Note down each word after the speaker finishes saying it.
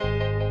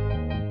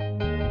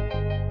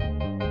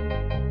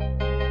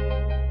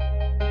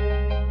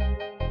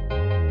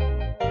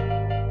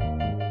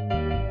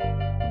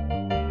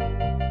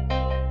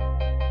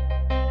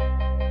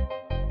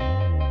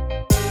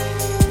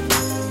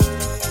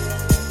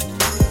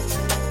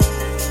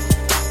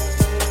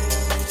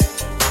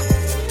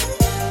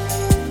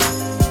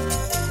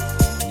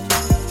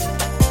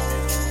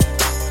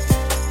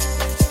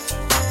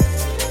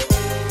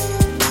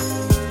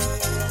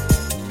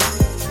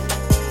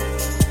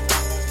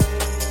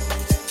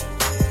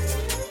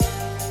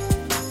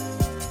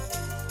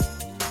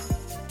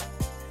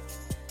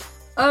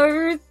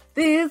Earth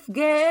is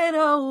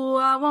ghetto,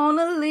 I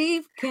wanna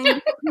leave. Can you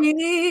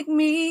pick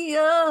me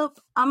up?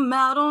 I'm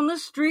out on the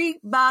street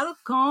by the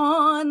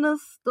corner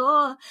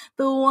store,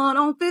 the one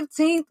on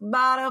 15th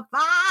by the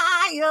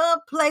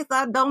fireplace.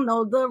 I don't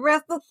know the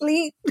rest of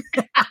sleep.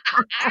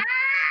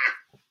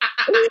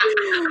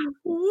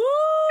 Woo!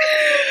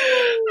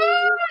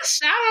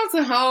 Shout out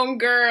to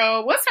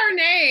homegirl. What's her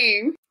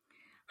name?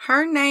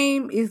 Her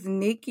name is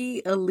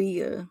Nikki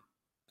Aliah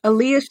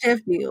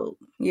Sheffield.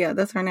 Yeah,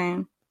 that's her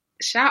name.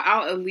 Shout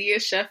out Aliah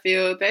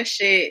Sheffield. That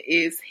shit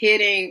is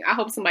hitting. I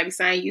hope somebody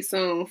sign you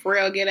soon. For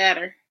real, get at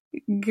her.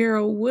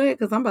 Girl, what?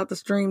 Because I'm about to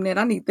stream that.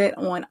 I need that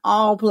on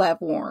all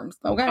platforms.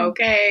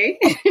 Okay.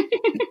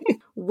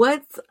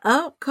 What's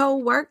up,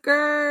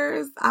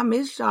 co-workers? I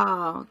miss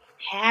y'all.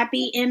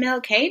 Happy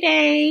MLK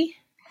Day.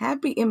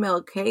 Happy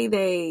MLK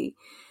Day.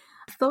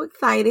 So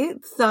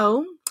excited.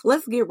 So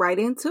let's get right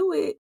into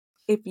it.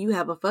 If you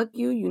have a fuck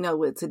you know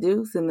what to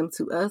do. Send them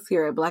to us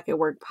here at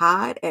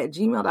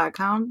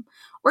blackatworkpod@gmail.com,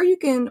 or you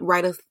can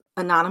write us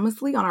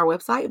anonymously on our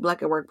website,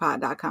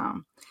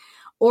 blackatworkpod.com,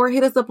 or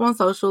hit us up on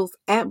socials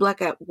at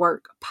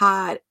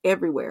blackatworkpod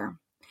everywhere.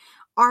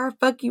 Our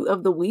fuck you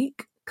of the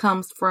week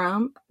comes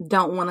from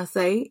Don't Wanna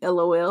Say,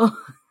 LOL.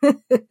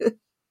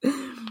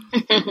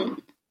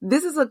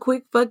 This is a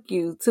quick fuck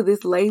you to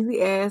this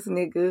lazy ass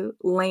nigga,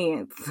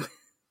 Lance.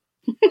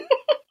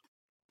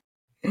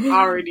 I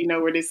already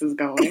know where this is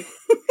going.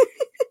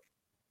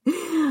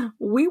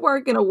 We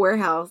work in a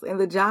warehouse and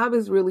the job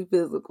is really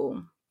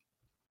physical.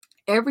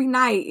 Every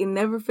night, it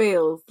never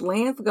fails.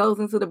 Lance goes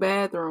into the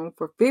bathroom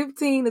for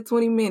 15 to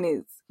 20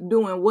 minutes.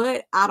 Doing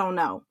what? I don't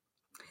know.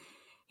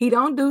 He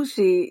don't do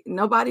shit.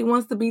 Nobody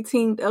wants to be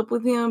teamed up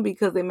with him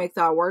because it makes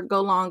our work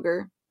go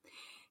longer.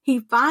 He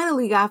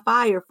finally got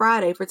fired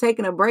Friday for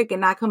taking a break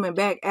and not coming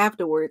back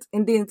afterwards,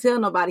 and didn't tell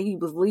nobody he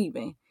was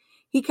leaving.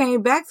 He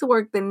came back to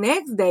work the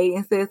next day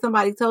and said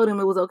somebody told him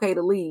it was okay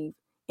to leave.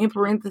 In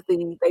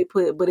parentheses, they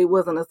put, but it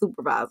wasn't a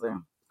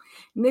supervisor.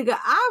 Nigga,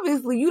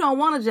 obviously you don't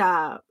want a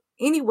job.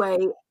 Anyway,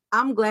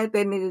 I'm glad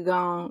that nigga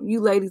gone.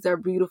 You ladies are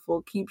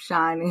beautiful. Keep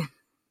shining.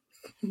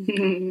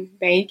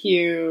 Thank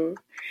you.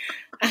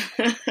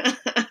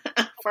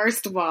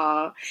 First of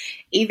all,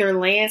 either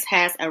Lance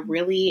has a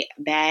really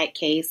bad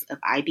case of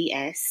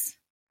IBS,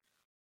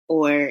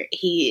 or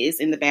he is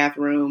in the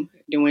bathroom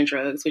doing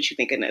drugs. What you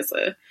think,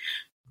 Anessa?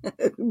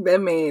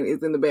 That man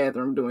is in the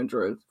bathroom doing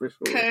drugs for sure.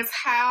 Because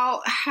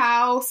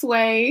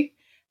Sway,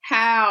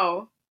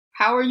 how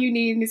are you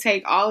needing to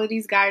take all of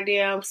these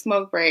goddamn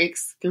smoke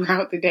breaks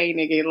throughout the day,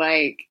 nigga?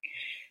 Like,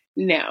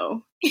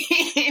 no.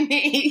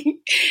 he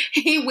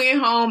went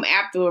home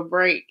after a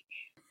break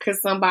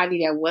because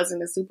somebody that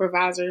wasn't a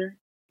supervisor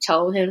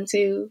told him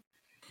to.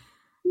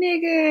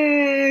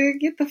 Nigga,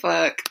 get the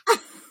fuck.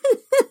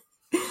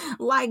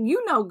 Like,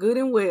 you know good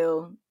and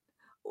well.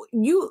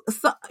 Your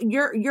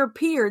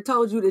peer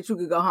told you that you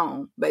could go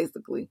home,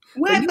 basically.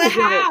 What? But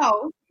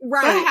how?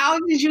 Right. But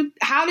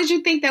how did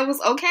you think that was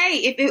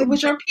okay if it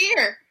was your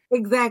peer?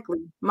 Exactly.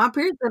 My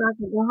peer said I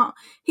could go home.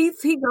 He go to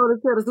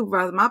tell the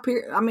supervisor. My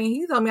peer,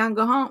 he told me I can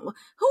go home.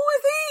 Who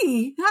is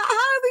he? How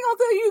is he gonna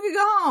tell you can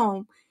go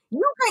home?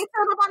 You can't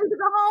tell nobody to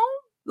go home.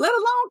 Let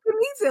alone can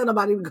he tell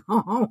nobody to go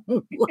home?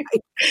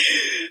 Like,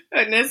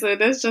 Anessa,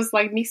 that's just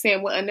like me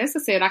saying, well, Anessa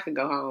said I could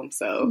go home,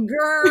 so.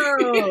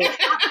 Girl.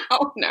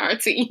 On our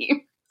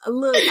team.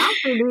 Look,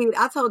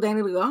 I told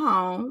Danny to go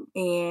home,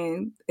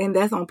 and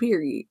that's on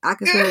period. I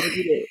can tell her to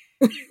do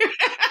that.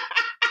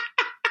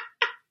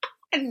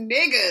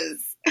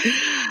 Niggas.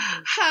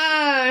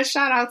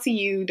 Shout out to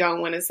you.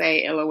 Don't want to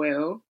say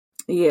LOL.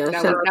 Yeah,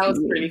 that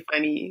was pretty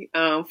funny.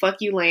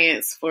 Fuck you,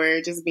 Lance, for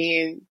just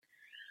being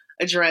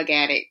a drug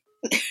addict.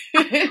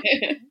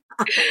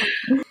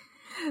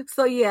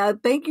 So yeah,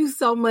 thank you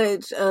so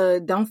much.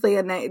 Don't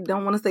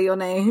want to say your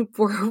name,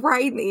 for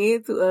writing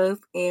in to us.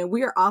 And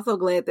we are also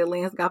glad that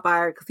Lance got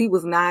fired because he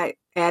was not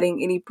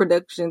adding any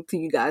production to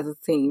you guys'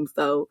 team.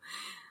 So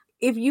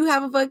if you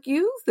have a fuck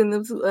you, send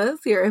them to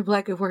us here at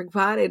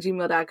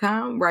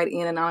blackatworkpod@gmail.com. Write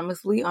in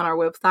anonymously on our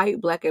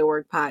website,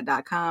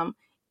 blackatworkpod.com.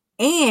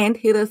 And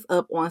hit us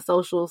up on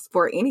socials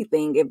for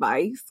anything,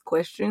 advice,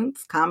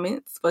 questions,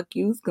 comments, fuck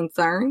yous,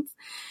 concerns,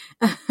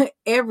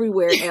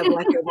 everywhere at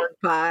Black at Work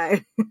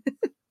Pod.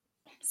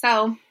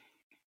 So,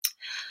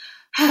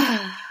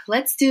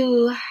 let's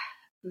do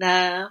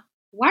the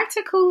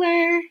water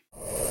cooler.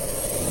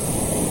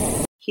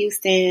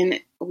 Houston,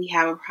 we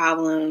have a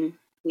problem.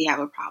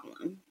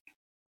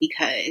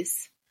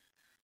 Because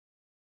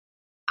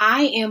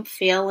I am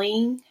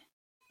failing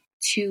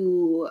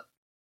to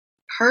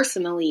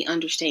personally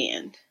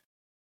understand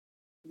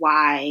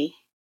why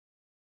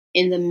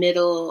in the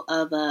middle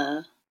of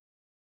a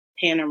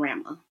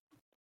panorama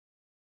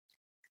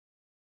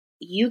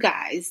you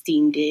guys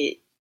deemed it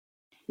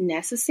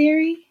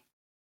necessary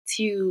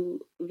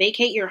to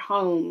vacate your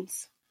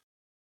homes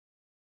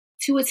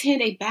to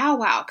attend a Bow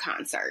Wow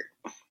concert.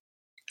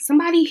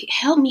 Somebody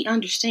help me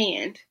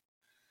understand.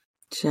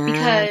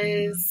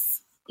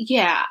 Because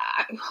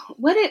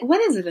what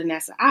is it,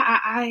 Anessa?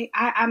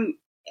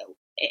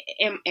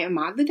 Am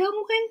I the dumb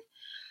one?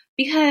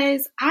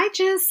 because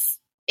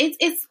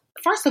it's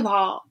first of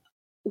all,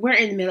 we're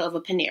in the middle of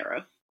a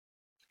Panera.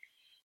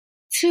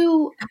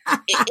 Two,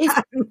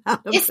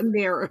 it's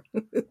Panera.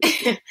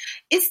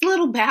 it's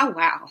Little Bow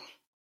Wow.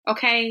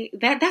 Okay,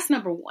 that's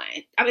number one.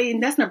 I mean,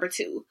 that's number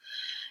two.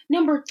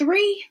 Number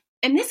three,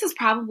 and this is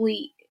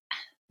probably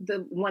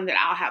the one that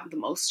I'll have the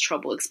most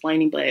trouble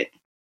explaining, but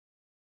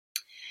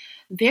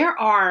there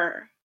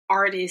are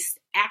artists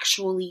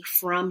actually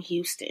from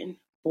Houston,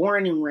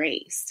 born and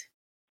raised,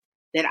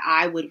 that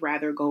I would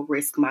rather go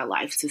risk my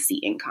life to see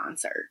in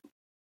concert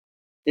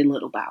than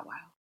Little Bow Wow.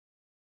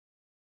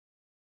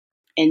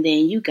 And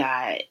then you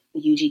got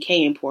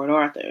UGK in Port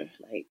Arthur.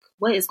 Like,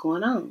 what is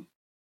going on?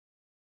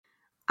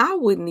 I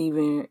wouldn't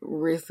even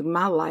risk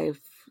my life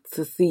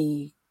to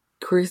see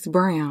Chris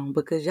Brown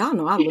because y'all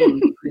know I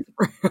love Chris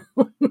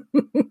Brown.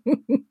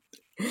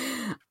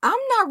 I'm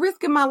not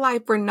risking my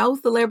life for no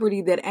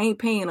celebrity that ain't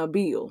paying a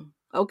bill.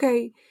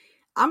 Okay?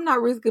 I'm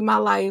not risking my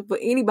life for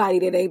anybody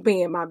that ain't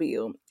paying my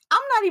bill.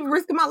 I'm not even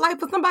risking my life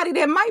for somebody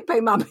that might pay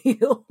my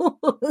bill.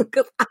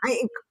 Because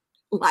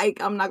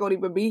I'm not going to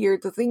even be here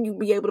to see you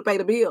be able to pay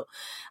the bill.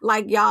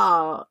 Like,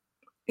 y'all,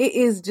 it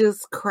is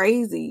just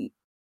crazy.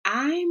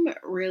 I'm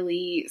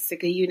really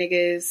sick of you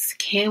niggas.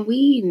 Can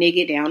we nig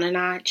it down a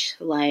notch?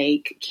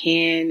 Like,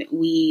 can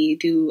we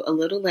do a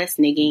little less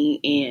nigging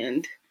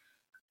and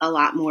a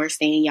lot more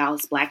staying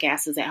y'all's black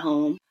asses at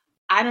home?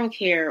 I don't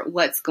care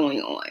what's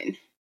going on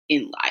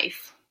in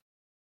life.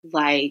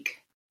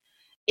 Like,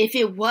 if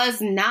it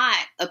was not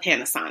a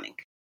Panasonic,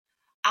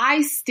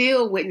 I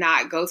still would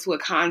not go to a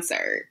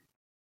concert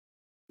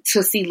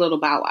to see Little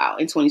Bow Wow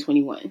in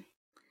 2021.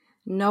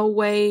 No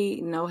way,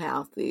 no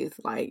how, sis.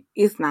 Like,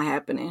 it's not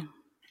happening.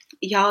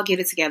 Y'all get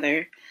it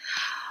together.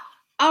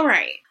 All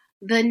right.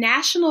 The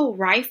National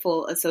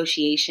Rifle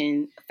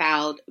Association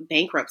filed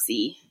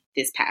bankruptcy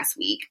this past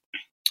week.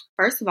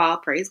 First of all,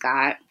 praise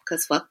God,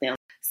 because fuck them.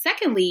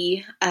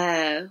 Secondly,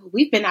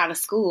 we've been out of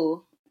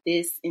school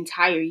this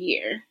entire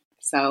year.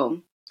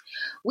 So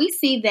we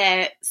see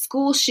that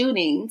school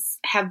shootings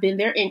have been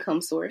their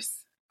income source,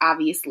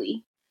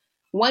 obviously.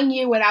 1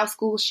 year without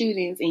school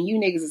shootings and you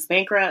niggas is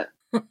bankrupt.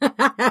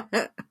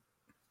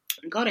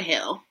 Go to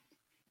hell.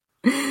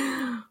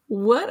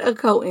 What a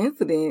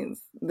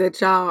coincidence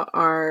that y'all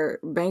are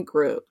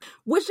bankrupt.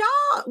 Was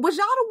y'all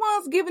the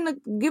ones giving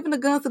the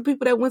guns to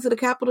people that went to the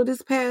Capitol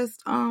this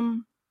past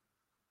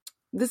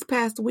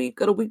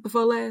week or the week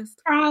before last?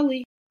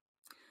 Probably.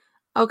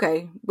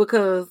 Okay,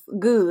 because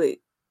good.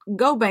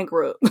 Go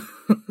bankrupt.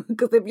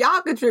 Because if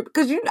y'all contribute,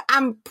 because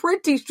I'm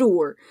pretty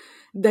sure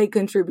they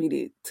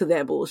contributed to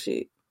that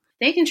bullshit.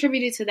 They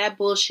contributed to that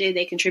bullshit.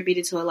 They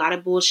contributed to a lot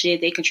of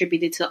bullshit. They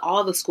contributed to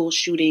all the school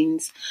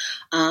shootings.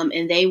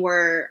 And they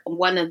were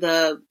one of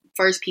the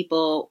first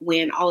people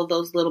when all of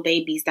those little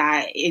babies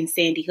died in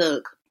Sandy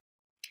Hook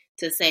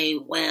to say,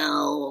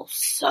 well,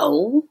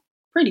 so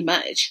pretty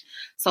much.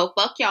 So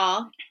fuck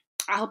y'all.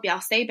 I hope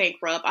y'all stay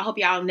bankrupt. I hope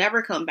y'all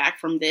never come back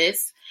from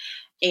this.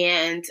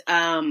 And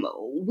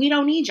we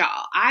don't need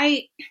y'all.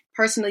 I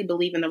personally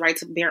believe in the right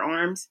to bear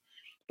arms,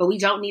 but we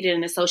don't need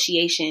an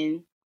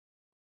association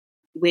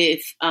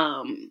with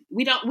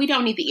we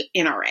don't need the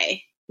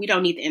NRA. We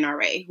don't need the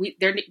NRA.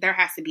 There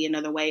has to be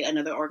another way,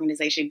 another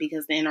organization,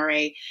 because the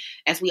NRA,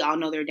 as we all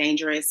know, they're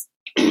dangerous.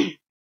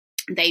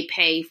 They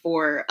pay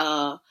for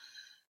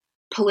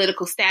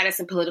political status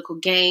and political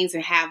gains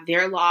and have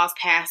their laws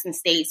passed in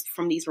states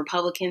from these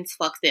Republicans.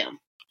 Fuck them.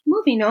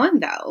 Moving on,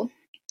 though,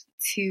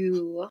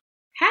 to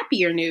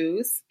happier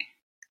news.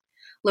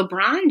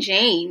 LeBron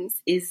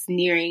James is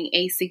nearing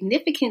a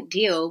significant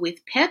deal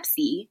with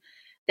Pepsi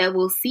that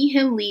will see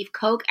him leave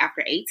Coke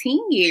after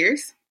 18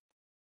 years.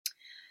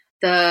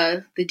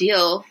 The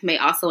deal may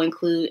also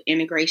include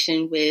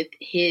integration with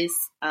his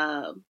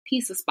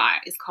pizza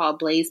spot. It's called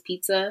Blaze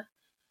Pizza.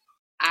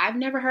 I've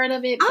never heard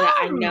of it, but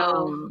I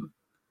know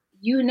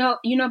you know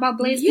about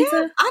Blaze Pizza? I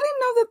didn't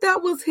know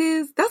that was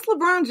his. That's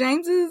LeBron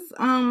James's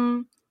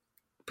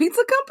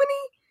pizza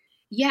company?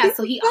 Yeah, pizza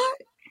so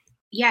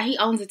he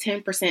owns a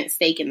 10%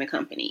 stake in the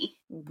company.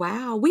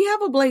 Wow. We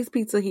have a Blaze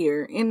Pizza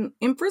here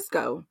in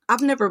Frisco.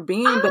 I've never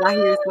been, but I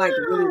hear it's like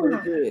really,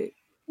 really good.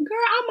 Girl,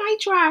 I might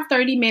drive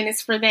 30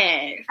 minutes for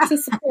that to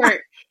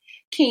support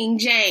King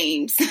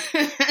James.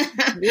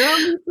 Girl,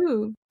 me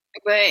too.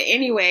 But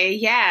anyway,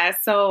 yeah,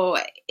 so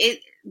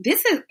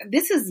this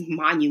is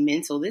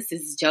monumental. This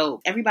is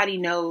dope. Everybody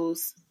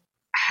knows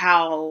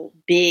how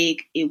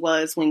big it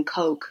was when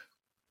Coke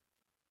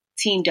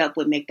teamed up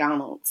with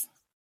McDonald's.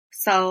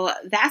 So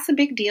that's a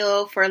big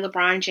deal for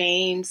LeBron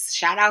James.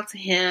 Shout out to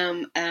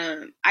him.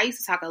 I used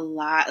to talk a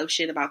lot of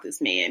shit about this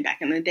man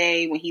back in the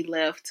day when he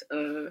left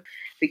the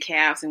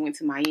Cavs and went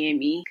to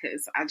Miami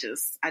because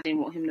I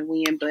didn't want him to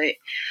win. But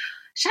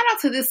shout out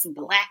to this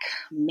black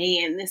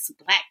man, this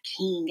black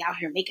king out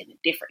here making a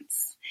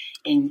difference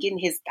and getting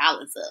his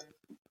dollars up.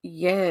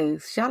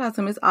 Yes, shout out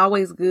to him. It's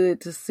always good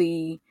to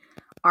see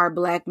our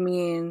black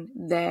men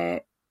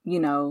that,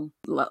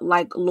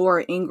 like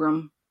Laura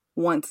Ingraham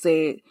once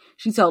said,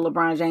 she told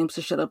LeBron James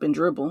to shut up and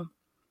dribble.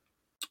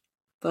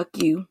 Fuck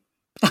you.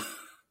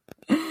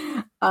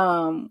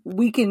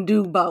 we can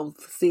do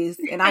both, sis.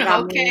 And I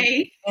got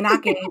money, and I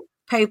can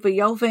pay for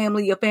your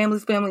family, your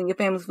family's family, and your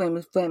family's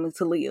family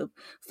to live.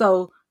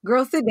 So,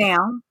 girl, sit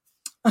down.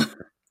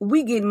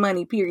 We get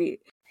money, period.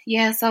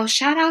 Yeah, so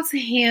shout out to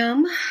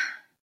him.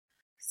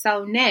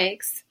 So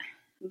next,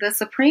 the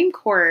Supreme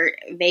Court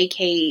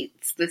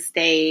vacates the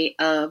stay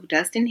of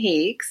Dustin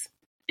Hicks.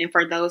 And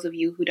for those of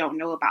you who don't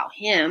know about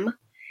him,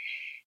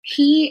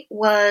 he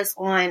was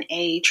on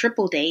a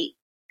triple date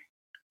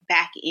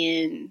back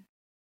in,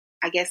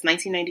 I guess,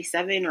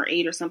 1997 or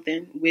 8 or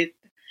something with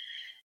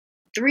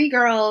 3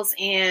 girls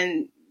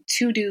and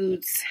 2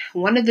 dudes.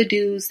 One of the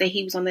dudes that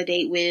he was on the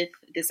date with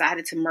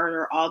decided to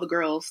murder all the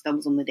girls that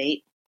was on the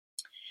date.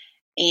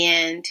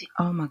 And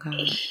oh my God.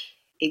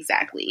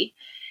 Exactly.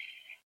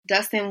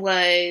 Dustin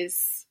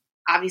was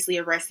obviously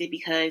arrested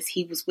because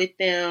he was with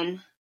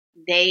them.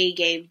 They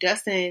gave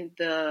Dustin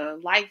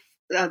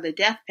the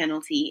death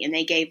penalty, and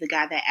they gave the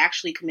guy that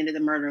actually committed the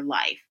murder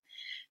life.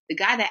 The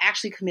guy that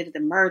actually committed the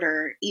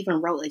murder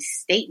even wrote a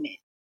statement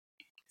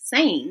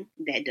saying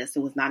that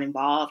Dustin was not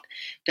involved.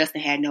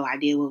 Dustin had no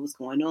idea what was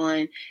going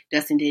on.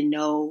 Dustin didn't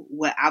know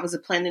what I was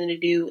planning to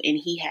do, and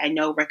he had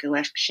no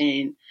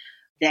recollection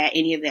that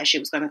any of that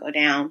shit was going to go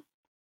down.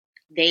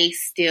 They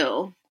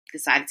still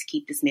decided to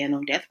keep this man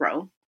on death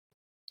row.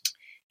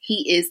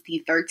 He is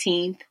the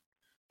 13th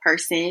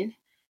person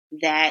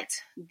that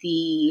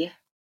the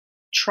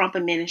Trump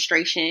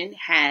administration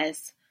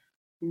has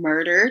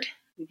murdered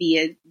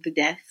via the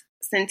death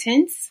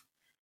sentence.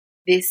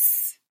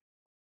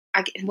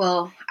 I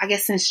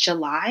guess since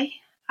July,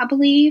 I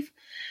believe.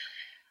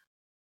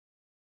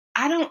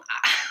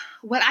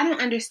 What I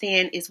don't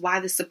understand is why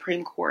the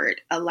Supreme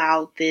Court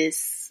allowed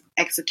this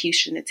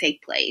execution to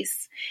take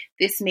place.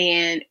 This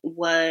man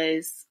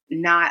was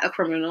not a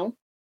criminal.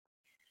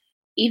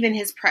 Even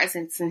his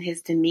presence and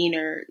his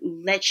demeanor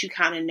let you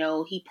kind of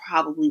know he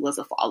probably was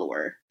a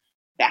follower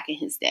back in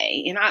his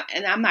day. And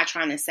I'm not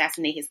trying to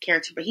assassinate his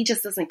character, but he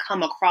just doesn't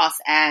come across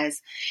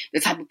as the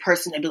type of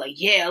person to be like,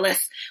 yeah,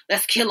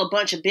 let's kill a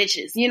bunch of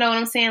bitches. You know what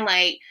I'm saying?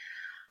 Like,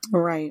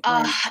 right.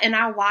 And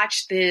I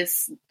watched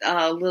this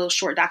little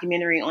short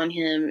documentary on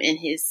him and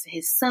his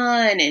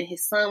son, and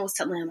his son was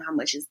telling him how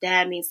much his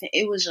dad means to him.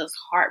 It was just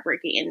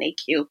heartbreaking, and they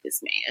killed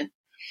this man.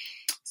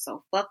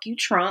 So fuck you,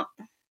 Trump.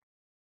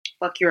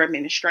 Fuck your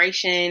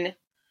administration.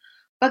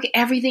 Fuck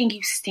everything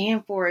you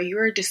stand for.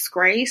 You're a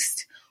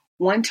disgraced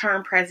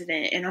one-term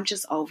president, and I'm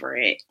just over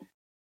it.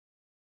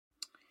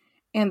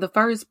 And the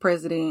first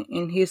president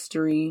in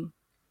history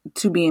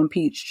to be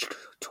impeached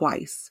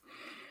twice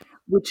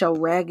with your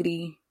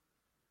raggedy,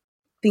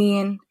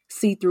 thin,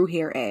 see-through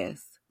hair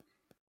ass.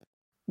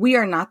 We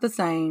are not the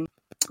same.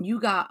 You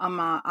got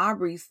Ahmaud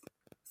Arbery's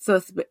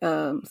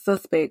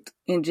suspect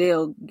in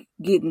jail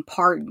getting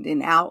pardoned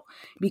and out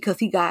because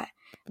he got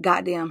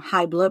goddamn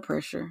high blood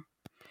pressure.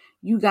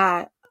 You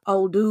got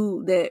old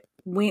dude that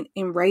went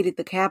and raided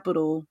the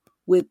Capitol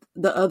with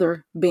the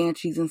other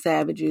banshees and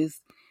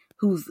savages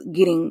who's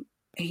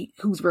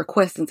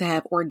requesting to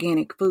have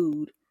organic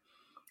food.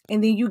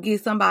 And then you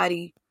get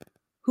somebody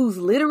who's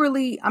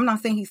literally, I'm not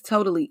saying he's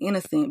totally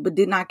innocent, but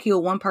did not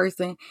kill one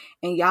person,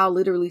 and y'all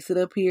literally sit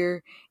up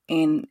here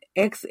and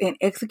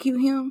execute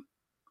him.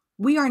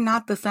 We are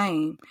not the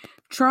same.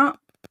 Trump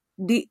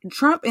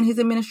and his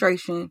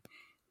administration,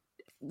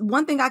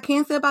 one thing I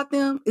can say about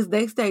them is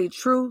they stayed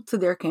true to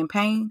their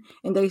campaign,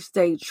 and they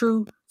stayed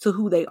true to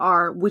who they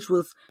are, which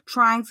was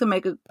trying to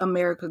make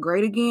America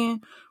great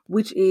again,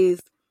 which is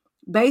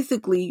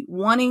basically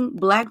wanting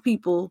Black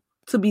people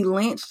to be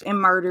lynched and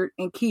murdered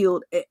and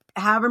killed,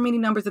 however many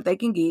numbers that they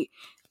can get,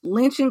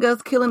 lynching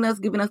us, killing us,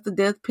 giving us the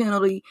death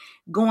penalty,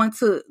 going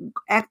to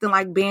acting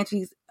like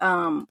banshees,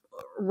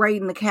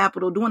 raiding the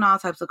Capitol, doing all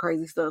types of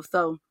crazy stuff.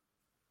 So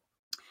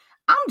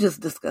I'm just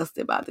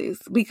disgusted by this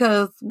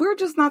because we're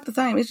just not the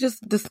same. It's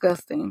just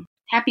disgusting.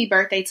 Happy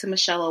birthday to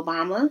Michelle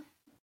Obama.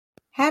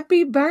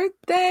 Happy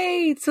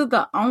birthday to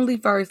the only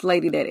first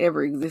lady that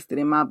ever existed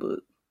in my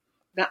book.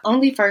 The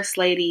only first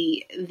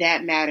lady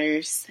that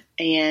matters,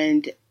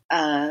 and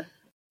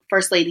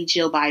First Lady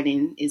Jill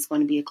Biden is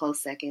going to be a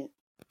close second.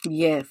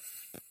 Yes.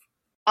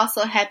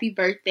 Also, happy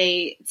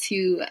birthday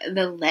to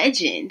the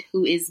legend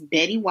who is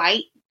Betty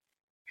White.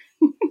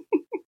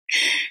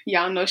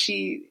 Y'all know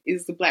she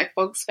is the Black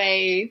folks'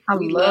 fave.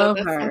 We love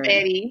her.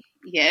 Betty.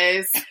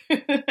 Yes.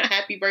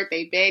 Happy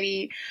birthday,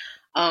 Betty.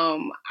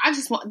 I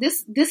just want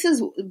this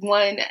is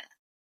one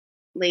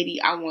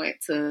lady I want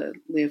to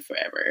live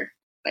forever.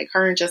 Like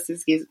her and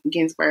Justice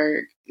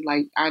Ginsburg,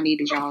 like I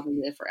needed y'all to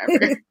live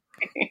forever.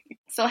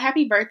 So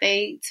happy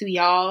birthday to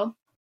y'all.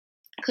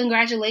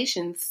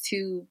 Congratulations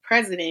to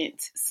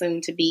President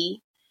soon to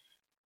be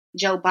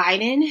Joe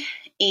Biden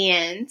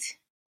and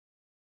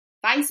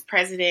Vice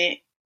President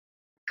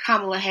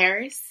Kamala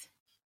Harris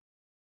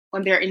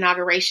on their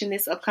inauguration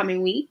this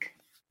upcoming week.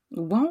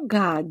 Won't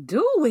God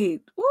do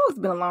it? Ooh, it's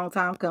been a long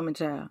time coming,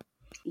 child.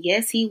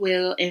 Yes, he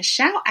will. And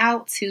shout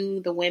out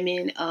to the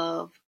women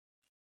of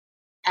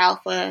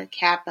Alpha,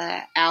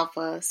 Kappa,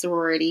 Alpha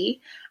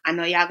sorority. I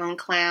know y'all gonna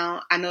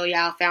clown. I know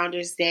y'all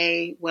Founders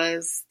Day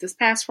was this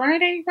past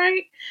Friday,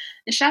 right?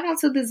 And shout out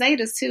to the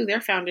Zetas too.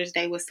 Their Founders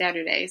Day was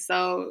Saturday.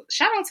 So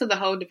shout out to the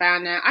whole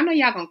Divine Now. I know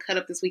y'all gonna cut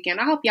up this weekend.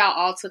 I hope y'all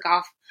all took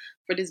off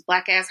for this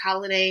black ass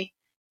holiday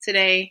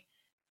today.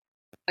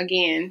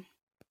 Again,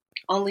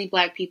 only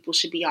black people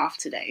should be off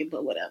today,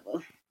 but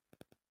whatever.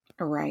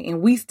 Right.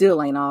 And we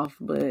still ain't off,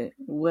 but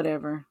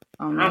whatever.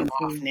 I'm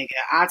off, nigga.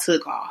 I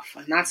took off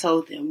and I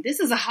told them this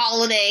is a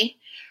holiday.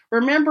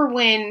 Remember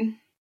when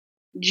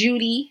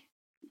Judy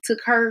took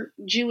her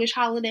Jewish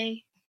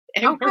holiday?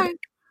 Okay.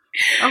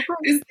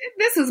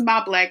 This is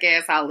my black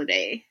ass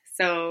holiday.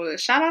 So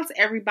shout out to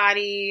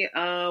everybody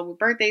with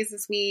birthdays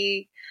this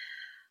week.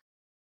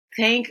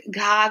 Thank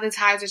God the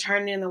tides are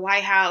turning in the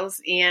White House.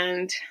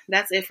 And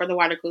that's it for the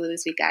water cooler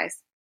this week,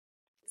 guys.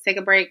 Let's take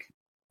a break.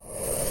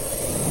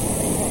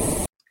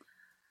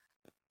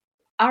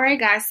 All right,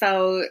 guys.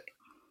 So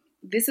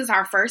this is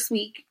our first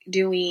week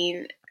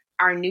doing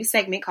our new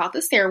segment called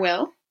The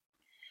Stairwell,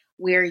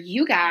 where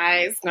you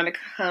guys are going to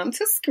come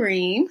to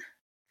scream.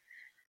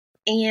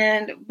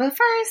 But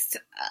first,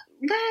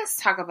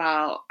 let's talk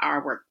about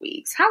our work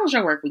weeks. How was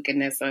your work week,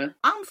 Anissa?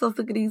 I'm so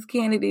sick of these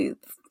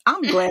candidates.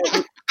 I'm glad.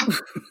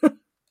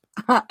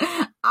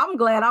 I'm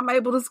glad I'm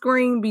able to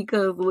scream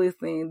because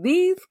listen,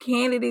 these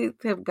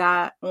candidates have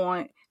gotten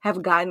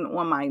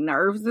on my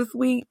nerves this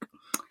week.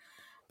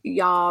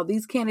 Y'all,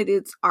 these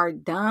candidates are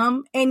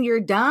dumb, and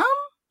you're dumb,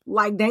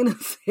 like Dana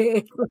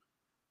said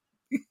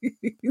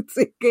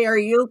to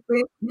Gary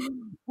Hilton,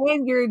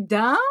 and you're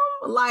dumb,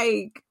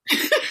 like.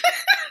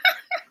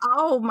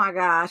 Oh my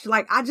gosh.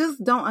 Like, I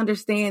just don't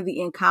understand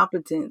the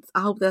incompetence. I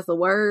hope that's a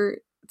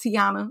word,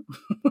 Tiana.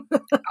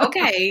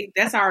 Okay.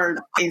 That's our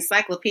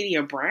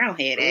Encyclopedia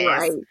Brownhead ass.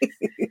 Right.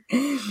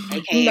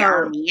 AKA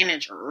our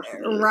manager.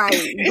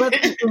 Right. But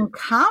the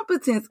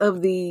incompetence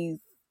of these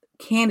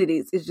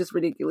candidates is just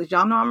ridiculous.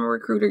 Y'all know I'm a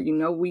recruiter. You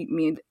know,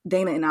 me and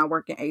Dana and I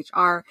work in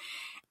HR.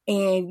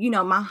 And, you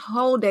know, my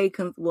whole day,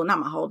 well, not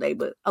my whole day,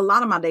 but a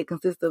lot of my day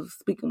consists of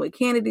speaking with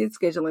candidates,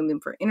 scheduling them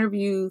for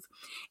interviews.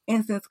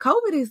 And since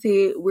COVID is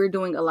hit, we're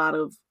doing a lot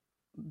of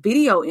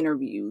video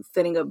interviews,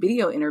 setting up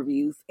video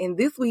interviews. And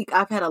this week,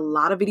 I've had a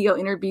lot of video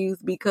interviews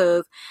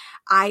because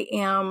I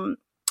am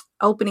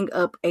opening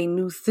up a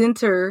new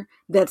center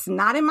that's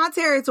not in my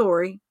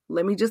territory.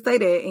 Let me just say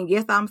that. And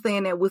yes, I'm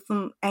saying that with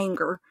some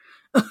anger.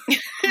 I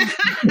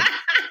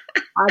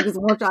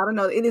just want y'all to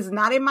know it is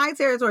not in my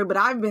territory, but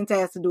I've been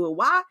tasked to do it.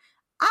 Why?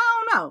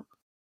 I don't know.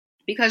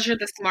 Because you're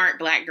the smart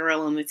black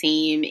girl on the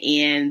team,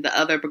 and the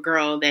other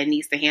girl that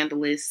needs to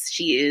handle this,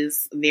 she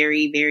is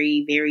very,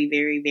 very, very,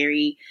 very,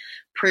 very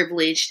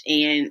privileged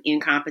and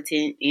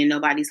incompetent, and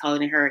nobody's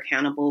holding her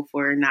accountable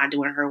for not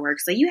doing her work.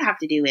 So you have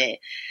to do it.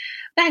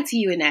 Back to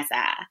you,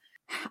 Anessa.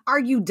 Are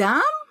you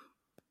dumb?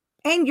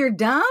 And you're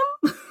dumb?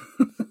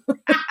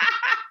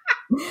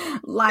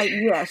 Like,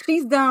 yeah,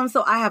 she's dumb,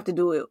 so I have to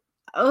do it.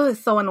 Oh,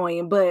 it's so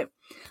annoying. But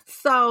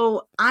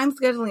so I'm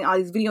scheduling all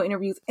these video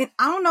interviews. And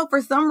I don't know,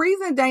 for some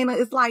reason, Dana,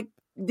 it's like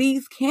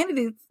these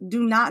candidates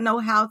do not know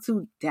how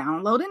to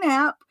download an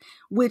app,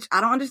 which I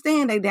don't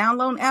understand. They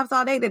download apps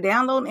all day. They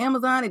download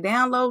Amazon. They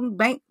download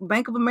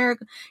Bank of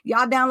America.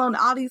 Y'all downloading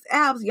all these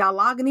apps. Y'all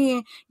logging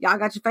in. Y'all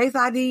got your Face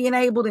ID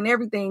enabled and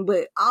everything.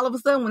 But all of a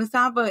sudden, when it's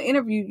time for an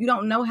interview, you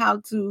don't know how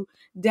to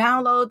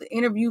download the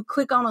interview,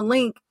 click on a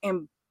link,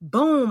 and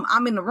boom,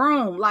 I'm in the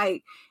room.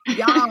 Like,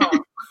 y'all.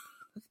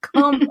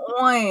 Come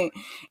on.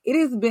 It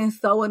has been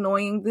so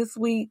annoying this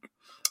week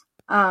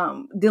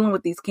dealing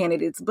with these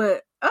candidates.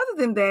 But other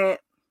than that,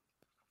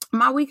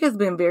 my week has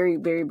been very,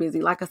 very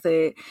busy. Like I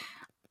said,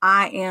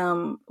 I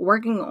am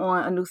working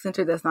on a new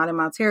center that's not in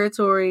my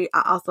territory.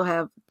 I also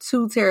have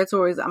 2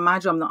 territories.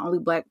 Mind you, I'm the only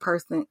black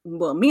person.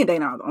 Well, me and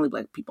Dana are the only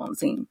black people on the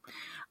team.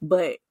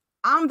 But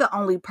I'm the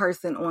only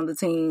person on the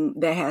team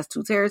that has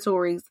 2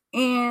 territories.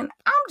 And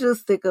I'm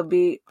just sick of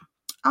it.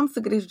 I'm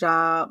sick of this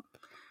job.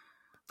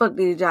 Fuck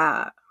this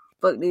job.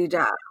 Fuck this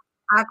job.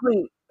 I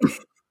quit.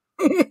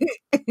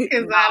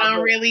 Because I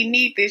don't really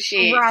need this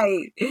shit.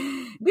 Right. Do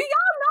y'all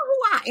know who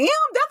I am?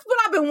 That's what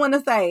I've been wanting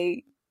to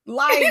say.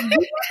 Like, do you know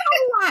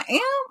who I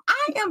am?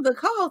 I am the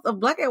co-host of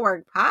Black at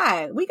Work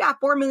Pod. We got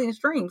 4 million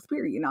streams,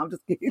 period. No, I'm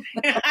just kidding.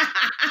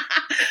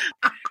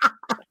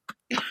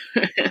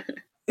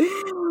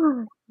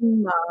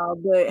 No,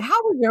 but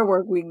how was your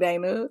work week,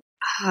 Dana?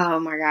 Oh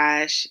my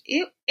gosh.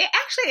 It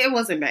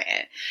wasn't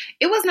bad.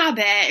 It was not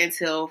bad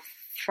until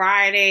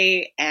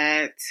Friday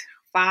at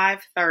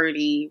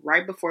 5:30,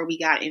 right before we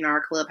got in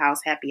our Clubhouse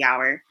happy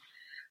hour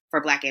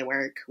for Black at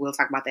Work. We'll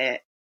talk about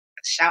that.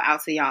 Shout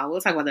out to y'all. We'll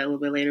talk about that a little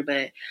bit later.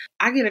 But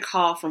I get a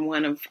call from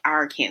one of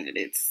our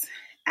candidates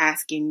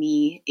asking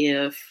me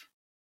if...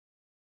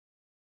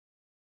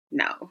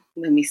 No,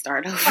 let me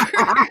start over.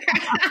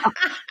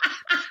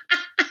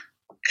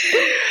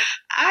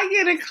 I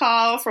get a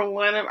call from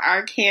one of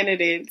our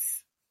candidates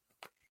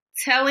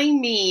telling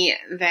me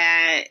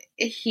that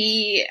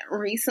he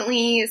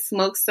recently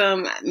smoked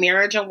some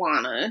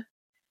marijuana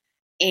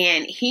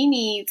And he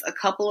needs a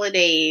couple of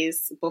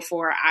days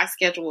before I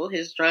schedule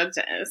his drug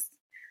test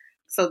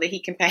so that he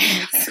can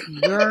pass.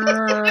 Girl,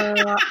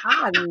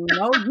 I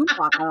know you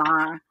fucking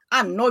lying.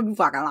 I know you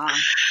fucking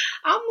lying.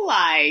 I'm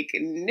like,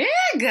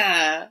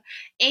 nigga.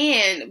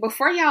 And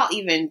before y'all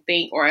even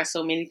think or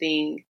assume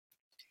anything,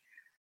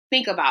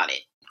 think about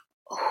it.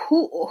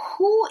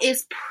 Who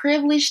is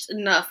privileged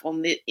enough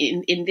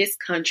in this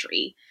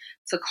country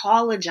to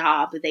call a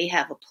job that they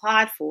have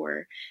applied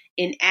for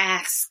and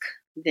ask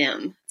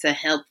them to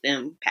help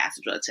them pass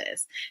a drug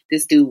test?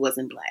 This dude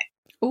wasn't black.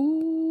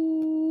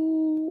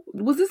 Ooh,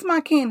 was this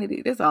my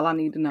candidate? That's all I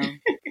need to know.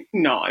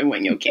 No, it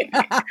wasn't your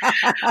candidate.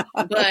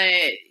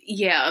 But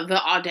yeah,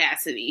 the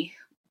audacity,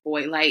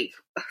 boy, like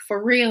for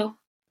real.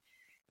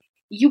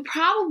 You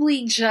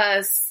probably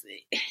just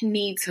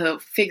need to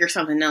figure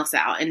something else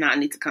out and not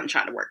need to come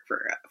try to work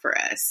for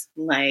us.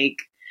 Like,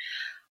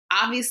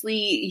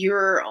 obviously,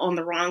 you're on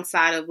the wrong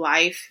side of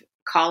life,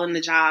 calling the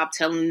job,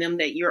 telling them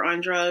that you're on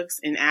drugs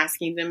and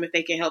asking them if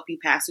they can help you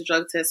pass the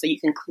drug test so you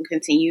can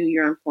continue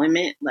your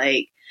employment.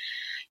 Like,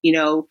 you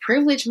know,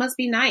 privilege must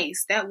be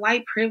nice. That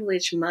white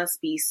privilege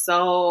must be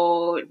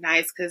so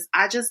nice because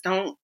I just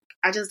don't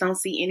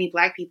see any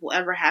black people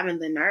ever having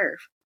the nerve.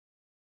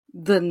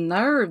 The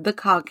nerve, the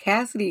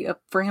caucasity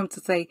for him to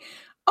say,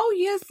 "Oh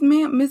yes,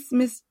 ma'am,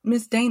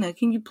 Miss Dana,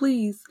 can you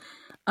please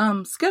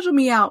schedule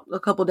me out a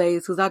couple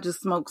days because I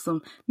just smoked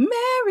some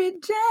Mary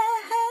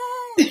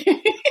Jane."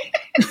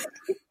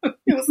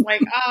 He was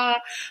like, I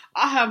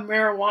have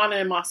marijuana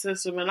in my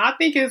system and I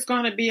think it's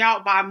going to be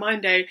out by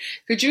Monday.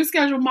 Could you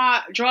schedule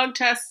my drug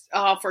test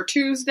for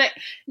Tuesday?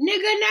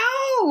 Nigga,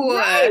 no.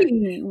 Right. Do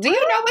you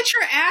know what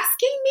you're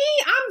asking me?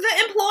 I'm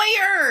the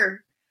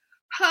employer.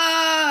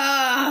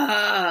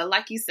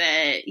 Like you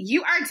said,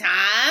 you are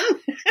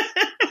dumb.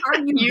 Are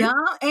you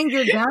dumb? And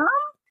you're dumb?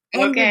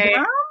 And okay.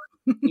 You're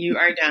dumb? You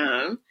are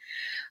dumb.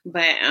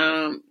 But,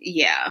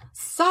 yeah.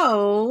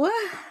 So,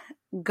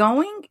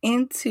 going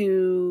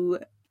into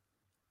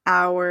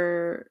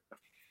our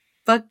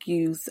fuck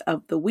yous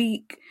of the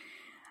week,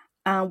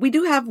 we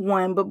do have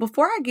one, but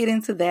before I get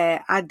into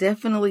that, I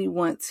definitely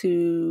want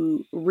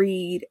to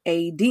read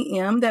a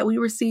DM that we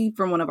received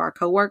from one of our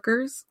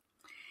coworkers.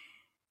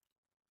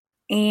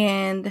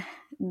 And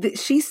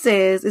she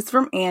says, it's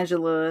from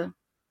Angela,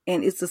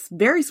 and it's a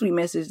very sweet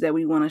message that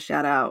we want to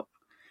shout out.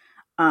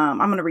 I'm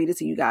going to read it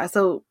to you guys.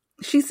 So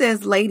she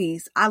says,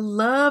 ladies, I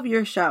love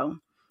your show.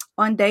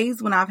 On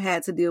days when I've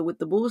had to deal with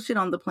the bullshit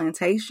on the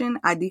plantation,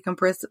 I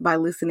decompress by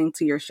listening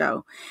to your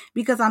show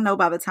because I know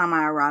by the time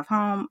I arrive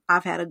home,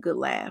 I've had a good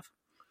laugh.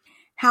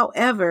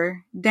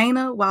 However,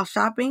 Dana, while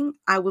shopping,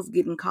 I was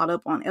getting caught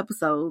up on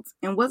episodes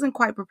and wasn't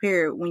quite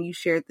prepared when you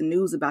shared the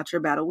news about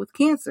your battle with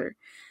cancer.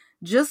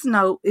 Just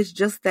know it's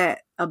just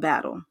that, a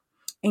battle.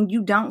 And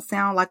you don't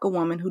sound like a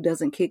woman who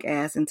doesn't kick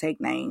ass and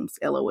take names,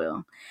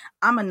 LOL.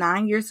 I'm a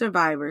 9-year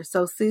survivor,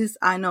 so sis,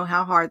 I know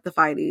how hard the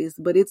fight is,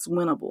 but it's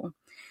winnable.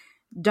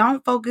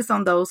 Don't focus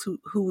on those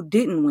who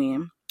didn't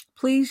win.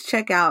 Please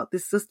check out the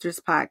Sisters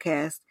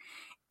podcast.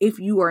 If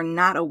you are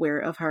not aware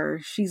of her,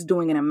 she's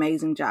doing an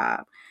amazing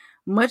job.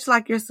 Much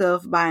like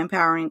yourself by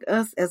empowering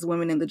us as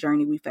women in the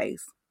journey we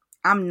face.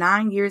 I'm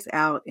 9 years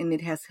out and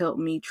it has helped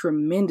me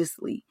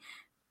tremendously.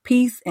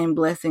 Peace and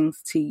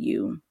blessings to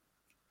you.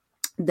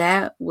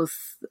 That was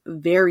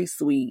very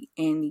sweet.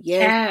 And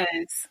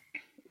yes,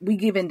 we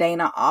giving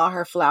Dana all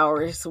her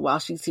flowers while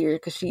she's here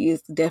because she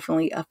is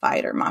definitely a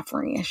fighter, my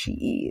friend.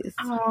 She is.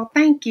 Oh,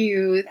 thank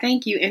you.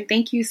 Thank you. And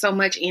thank you so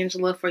much,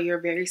 Angela, for your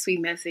very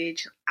sweet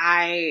message.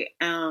 I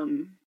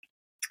really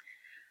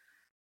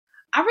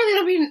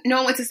don't even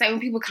know what to say when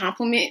people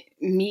compliment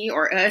me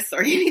or us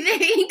or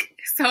anything.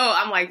 So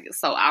I'm like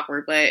so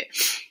awkward, but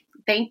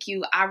thank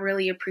you. I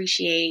really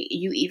appreciate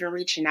you even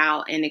reaching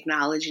out and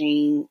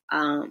acknowledging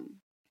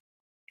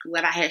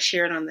what I had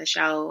shared on the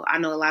show. I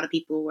know a lot of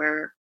people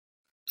were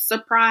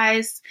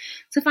surprised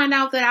to find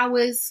out that I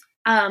was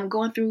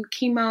going through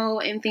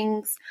chemo and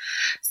things.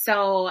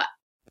 So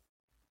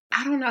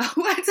I don't know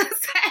what to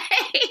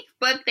say,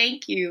 but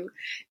thank you.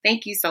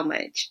 Thank you so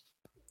much.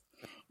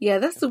 Yeah,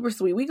 that's super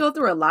sweet. We go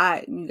through a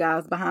lot, you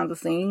guys, behind the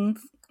scenes.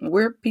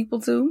 We're people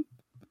too.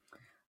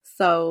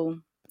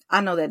 So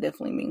I know that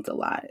definitely means a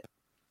lot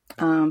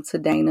to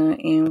Dana.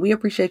 And we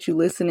appreciate you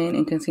listening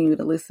and continue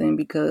to listen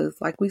because,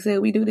 like we said,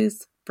 we do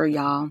this for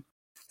y'all.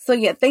 So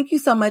yeah, thank you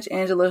so much,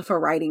 Angela, for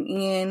writing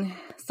in.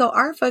 So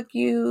our fuck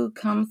you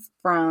comes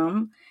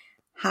from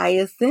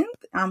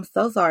Hyacinth. I'm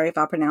so sorry if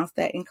I pronounced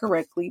that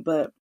incorrectly,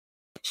 but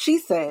she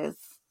says,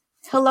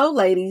 hello,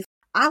 ladies.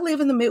 I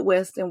live in the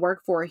Midwest and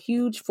work for a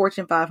huge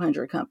Fortune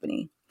 500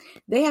 company.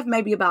 They have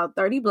maybe about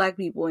 30 Black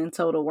people in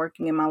total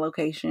working in my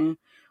location,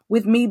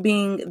 with me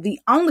being the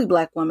only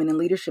Black woman in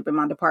leadership in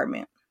my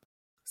department.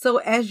 So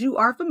as you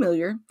are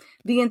familiar,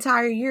 the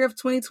entire year of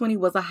 2020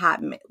 was a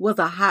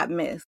hot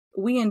mess.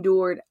 We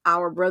endured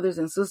our brothers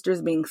and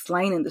sisters being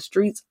slain in the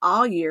streets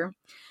all year.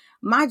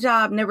 My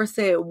job never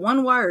said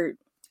one word.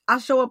 I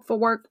show up for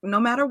work no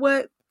matter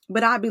what,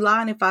 but I'd be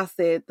lying if I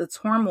said the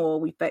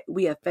turmoil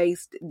we have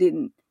faced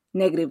didn't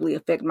negatively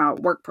affect my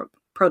work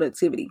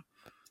productivity.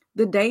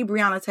 The day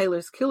Breonna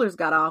Taylor's killers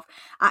got off,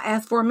 I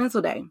asked for a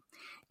mental day.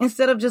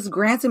 Instead of just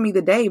granting me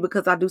the day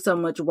because I do so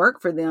much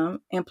work for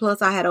them, and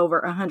plus I had over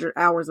 100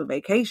 hours of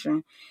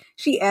vacation,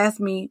 she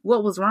asked me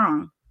what was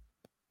wrong.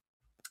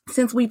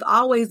 Since we've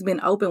always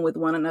been open with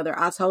one another,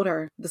 I told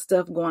her the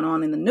stuff going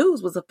on in the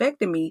news was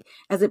affecting me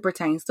as it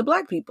pertains to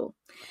Black people.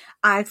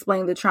 I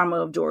explained the trauma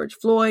of George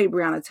Floyd,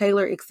 Breonna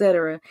Taylor,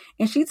 etc.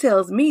 And she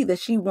tells me that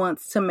she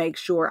wants to make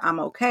sure I'm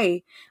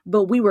okay,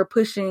 but we were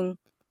pushing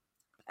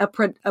a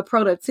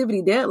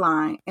productivity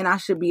deadline and I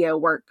should be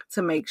at work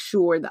to make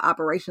sure the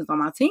operations on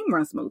my team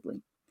run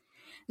smoothly.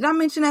 Did I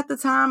mention at the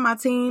time my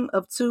team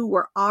of 2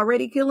 were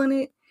already killing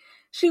it?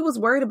 She was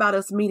worried about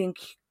us meeting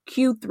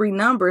Q3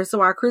 numbers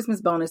so our Christmas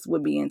bonus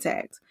would be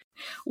intact.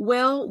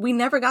 Well, we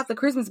never got the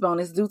Christmas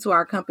bonus due to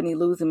our company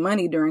losing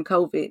money during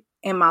COVID,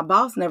 and my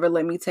boss never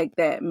let me take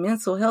that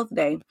mental health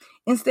day.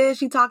 Instead,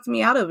 she talked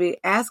me out of it,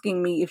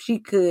 asking me if she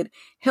could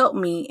help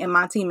me and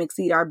my team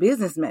exceed our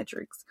business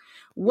metrics.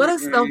 What a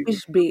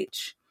selfish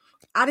bitch.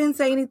 I didn't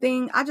say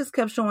anything. I just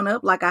kept showing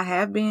up like I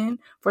have been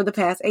for the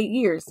past 8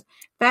 years.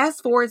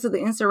 Fast forward to the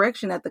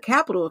insurrection at the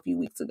Capitol a few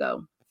weeks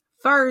ago.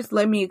 First,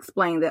 let me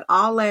explain that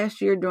all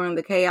last year during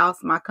the chaos,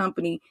 my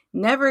company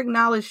never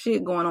acknowledged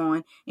shit going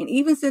on and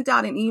even sent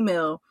out an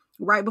email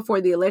right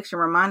before the election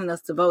reminding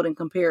us to vote and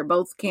compare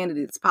both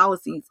candidates'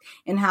 policies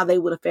and how they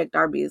would affect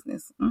our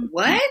business.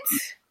 What?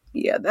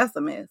 Yeah, that's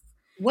a mess.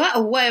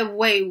 What?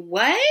 Wait,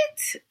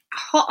 what?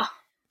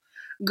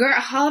 Girl,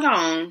 hold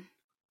on.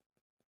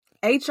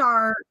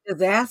 HR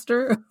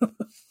disaster.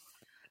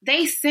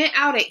 They sent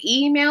out an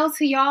email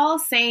to y'all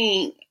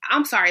saying,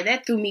 I'm sorry,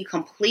 that threw me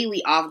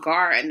completely off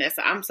guard. And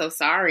I'm so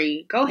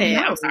sorry. Go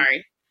ahead. No. I'm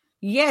sorry.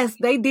 Yes,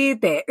 they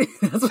did that.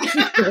 That's what she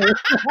said.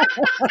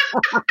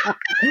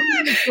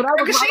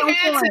 Because she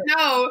had to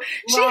know.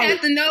 She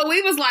had to know.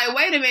 We was like,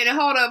 wait a minute,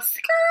 hold up.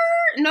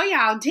 No,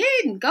 y'all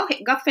didn't. Go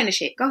ahead. Go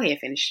finish it. Go ahead,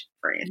 finish,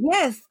 friend.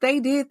 Yes,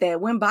 they did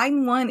that. When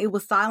Biden won, it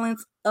was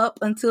silence up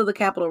until the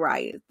Capitol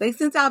riots. They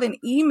sent out an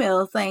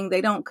email saying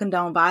they don't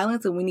condone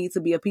violence and we need to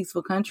be a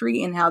peaceful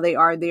country and how they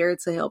are there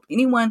to help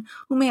anyone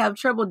who may have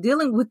trouble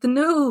dealing with the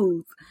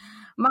news.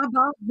 My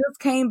boss just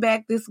came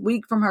back this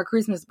week from her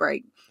Christmas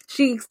break.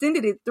 She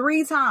extended it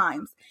 3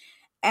 times.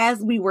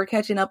 As we were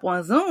catching up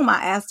on Zoom,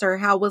 I asked her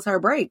how was her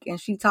break,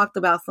 and she talked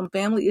about some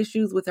family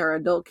issues with her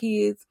adult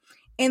kids,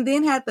 and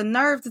then had the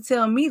nerve to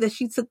tell me that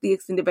she took the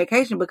extended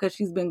vacation because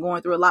she's been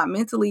going through a lot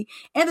mentally,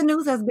 and the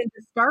news has been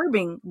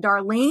disturbing.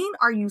 Darlene,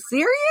 are you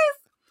serious?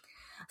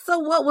 So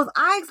what was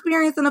I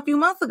experiencing a few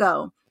months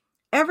ago?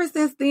 Ever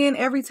since then,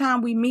 every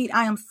time we meet,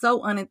 I am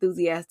so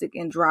unenthusiastic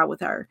and dry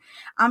with her.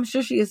 I'm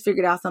sure she has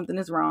figured out something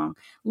is wrong.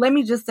 Let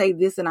me just say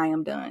this and I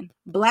am done.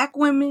 Black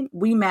women,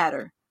 we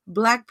matter.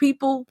 Black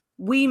people,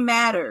 we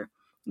matter.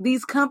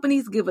 These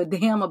companies give a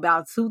damn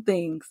about 2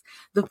 things: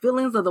 the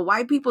feelings of the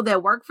white people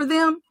that work for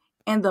them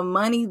and the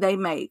money they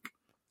make.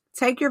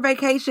 Take your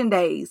vacation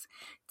days.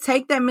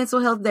 Take that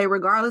mental health day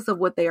regardless of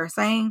what they are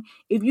saying.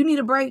 If you need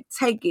a break,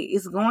 take it.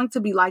 It's going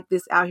to be like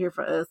this out here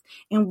for us.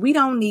 And we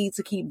don't need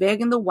to keep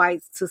begging the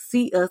whites to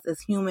see us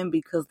as human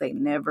because they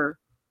never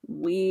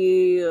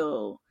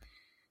will.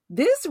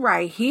 This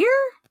right here?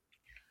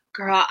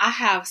 Girl, I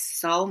have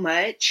so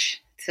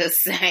much to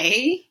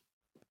say.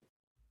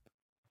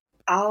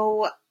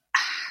 Oh,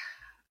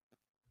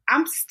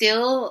 I'm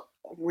still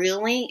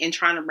reeling and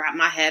trying to wrap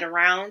my head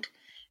around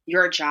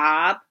your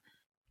job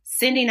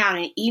sending out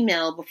an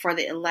email before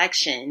the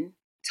election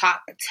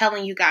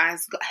telling you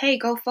guys, hey,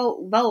 go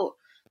vote.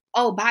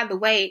 Oh, by the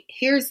way,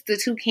 here's the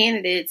 2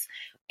 candidates.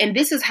 And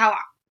this is how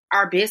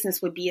our business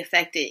would be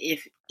affected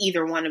if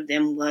either one of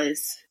them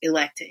was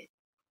elected.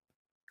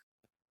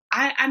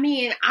 I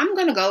mean, I'm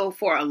going to go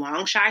for a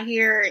long shot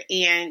here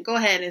and go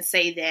ahead and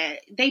say that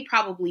they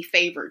probably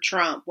favored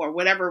Trump, or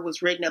whatever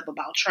was written up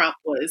about Trump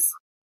was.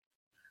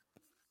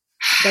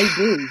 They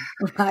do.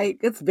 Like,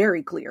 it's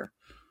very clear.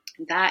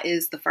 That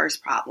is the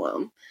first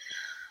problem.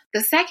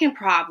 The second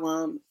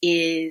problem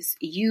is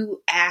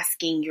you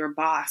asking your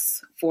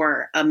boss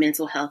for a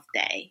mental health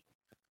day.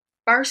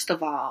 First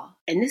of all,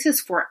 and this is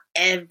for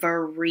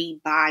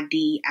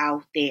everybody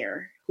out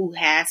there who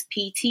has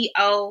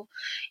PTO,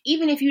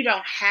 even if you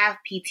don't have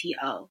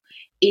PTO,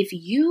 if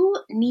you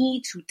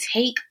need to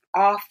take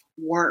off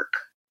work,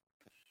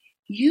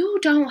 you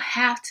don't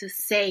have to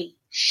say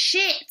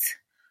shit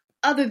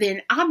other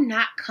than I'm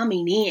not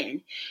coming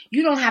in.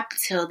 You don't have to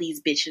tell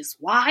these bitches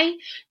why.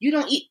 You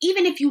don't,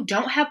 even if you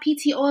don't have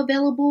PTO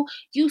available,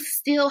 you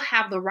still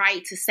have the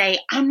right to say,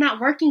 I'm not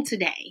working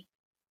today.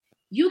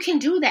 You can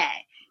do that.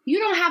 You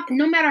don't have,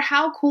 no matter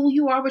how cool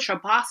you are with your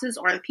bosses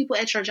or the people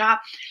at your job,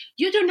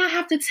 you do not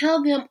have to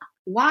tell them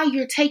why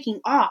you're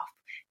taking off.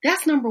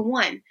 That's number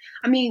 1.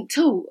 I mean,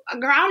 2,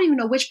 girl, I don't even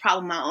know which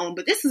problem I own,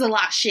 but this is a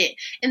lot of shit.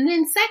 And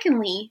then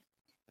secondly,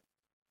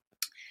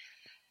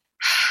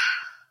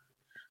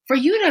 for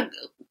you to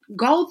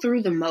go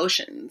through the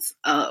motions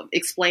of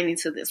explaining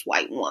to this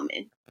white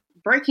woman,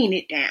 breaking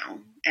it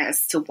down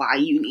as to why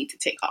you need to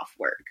take off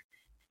work,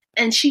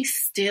 and she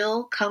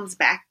still comes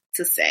back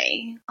to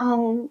say,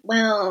 oh,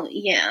 well,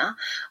 yeah,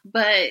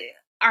 but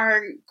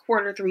our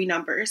Q3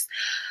 numbers.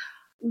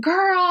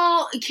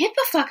 Girl, get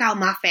the fuck out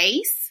my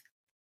face.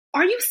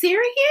 Are you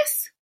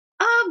serious?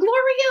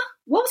 Gloria,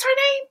 what was her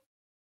name?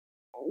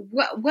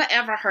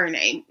 Whatever her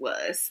name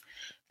was.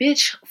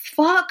 Bitch,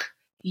 fuck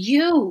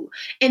you.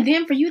 And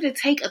then for you to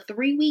take a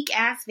 3-week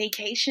ass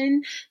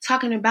vacation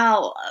talking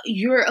about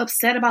you're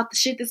upset about the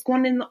shit that's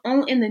going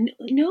on in the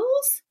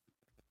news?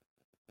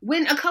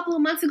 When a couple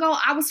of months ago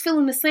I was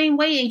feeling the same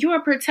way and you're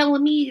up here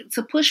telling me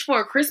to push for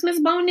a Christmas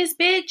bonus,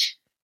 bitch?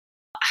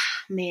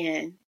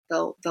 Man,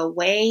 the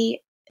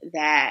way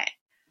that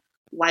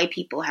white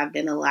people have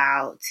been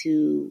allowed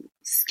to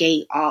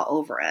skate all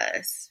over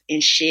us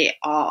and shit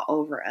all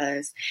over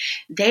us,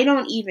 they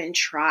don't even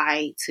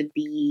try to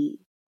be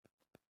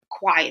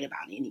quiet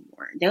about it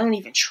anymore. They don't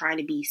even try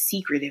to be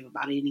secretive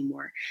about it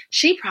anymore.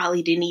 She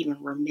probably didn't even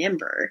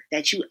remember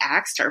that you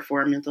asked her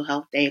for a mental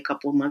health day a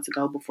couple of months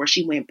ago before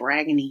she went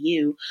bragging to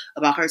you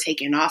about her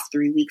taking off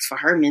 3 weeks for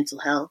her mental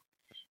health.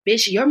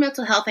 Bitch, your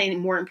mental health ain't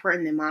more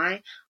important than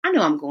mine. I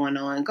know I'm going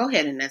on. Go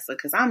ahead, Anessa,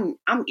 because I'm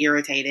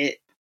irritated.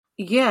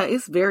 Yeah,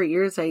 it's very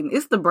irritating.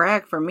 It's the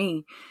brag for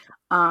me.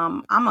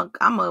 I'm a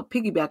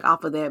piggyback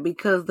off of that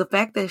because the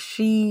fact that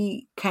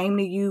she came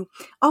to you,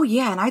 oh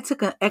yeah, and I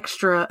took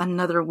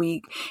another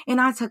week,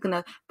 and I took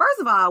first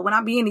of all, when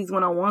I be in these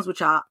one-on-ones with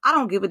y'all, I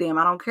don't give a damn.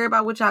 I don't care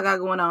about what y'all got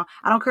going on.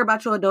 I don't care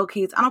about your adult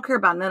kids. I don't care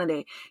about none of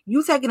that.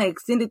 You taking an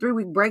extended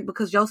 3-week break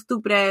because your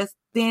stupid ass,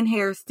 thin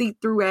hair,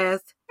 see-through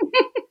ass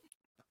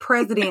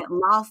president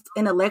lost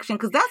an election,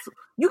 because that's,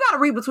 you got to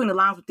read between the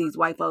lines with these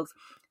white folks.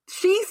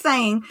 She's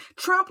saying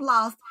Trump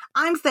lost.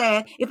 I'm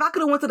sad. If I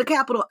could have went to the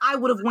Capitol, I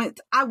would have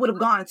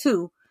gone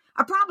too.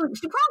 She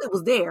probably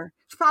was there.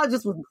 She probably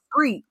just was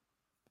discreet.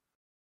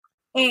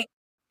 And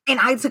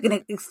I took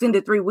an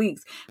extended 3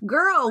 weeks.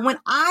 Girl, when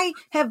I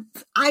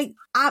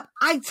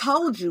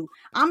told you,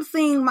 I'm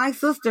seeing my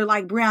sister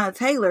like Breonna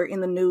Taylor in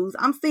the news.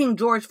 I'm seeing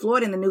George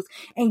Floyd in the news.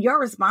 And your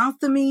response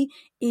to me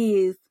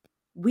is,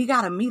 we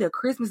got to meet a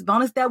Christmas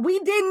bonus that we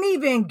didn't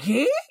even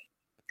get?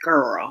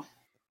 Girl,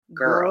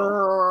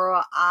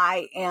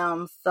 I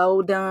am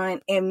so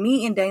done. And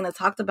me and Dana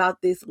talked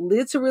about this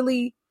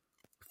literally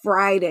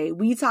Friday.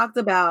 We talked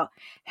about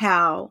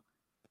how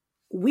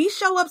we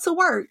show up to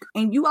work,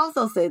 and you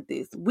also said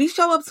this. We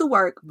show up to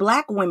work,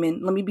 Black women,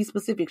 let me be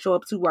specific, show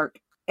up to work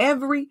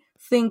every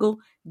single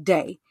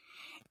day.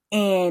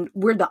 And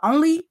we're the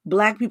only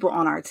Black people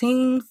on our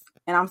teams.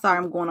 And I'm sorry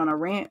I'm going on a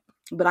rant,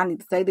 but I need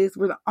to say this.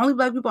 We're the only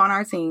Black people on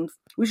our teams.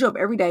 We show up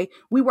every day.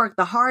 We work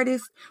the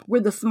hardest.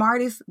 We're the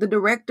smartest. The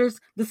directors,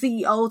 the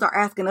CEOs are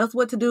asking us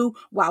what to do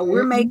while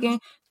we're making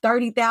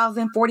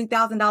 $30,000,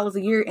 $40,000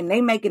 a year, and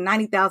they making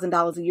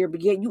 $90,000 a year.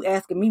 But yet you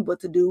asking me what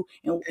to do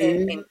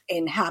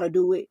and how to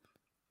do it.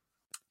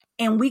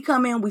 And we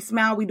come in, we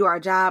smile, we do our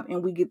job,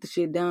 and we get the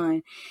shit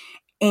done.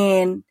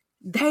 And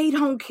they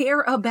don't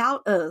care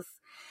about us.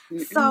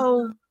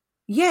 So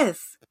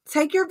yes,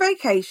 take your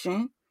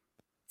vacation.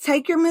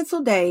 Take your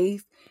mental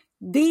days.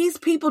 These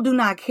people do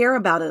not care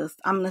about us.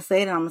 I'm going to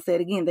say it and I'm going to say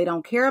it again. They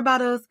don't care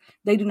about us.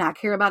 They do not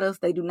care about us.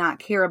 They do not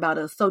care about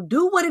us. So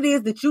do what it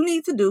is that you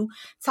need to do.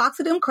 Talk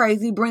to them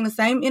crazy. Bring the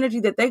same energy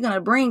that they're going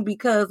to bring,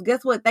 because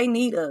guess what? They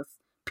need us,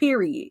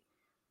 period.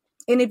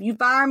 And if you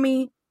fire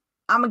me,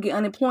 I'm going to get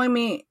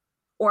unemployment,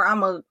 or I'm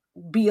going to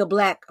be a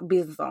Black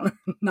business owner.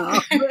 No.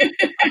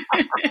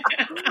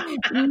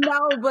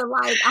 No, but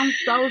like, I'm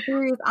so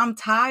serious. I'm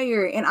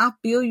tired, and I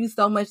feel you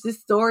so much. This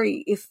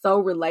story is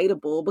so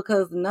relatable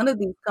because none of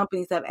these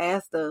companies have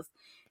asked us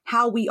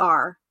how we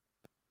are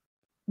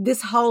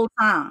this whole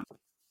time.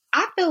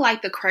 I feel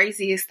like the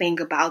craziest thing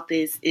about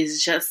this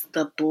is just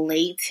the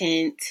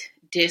blatant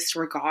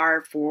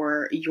disregard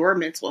for your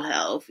mental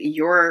health,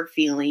 your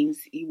feelings,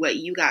 what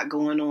you got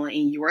going on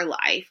in your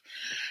life.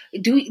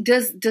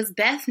 Does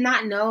Beth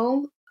not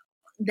know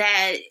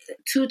that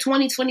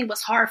 2020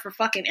 was hard for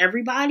fucking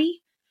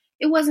everybody?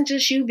 It wasn't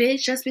just you,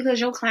 bitch, just because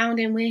your clown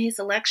didn't win his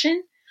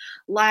election.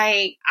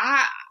 Like,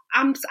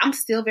 I'm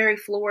still very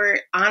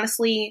floored.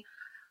 Honestly,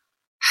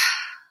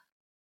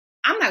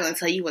 I'm not going to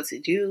tell you what to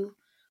do,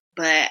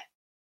 but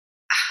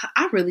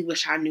I really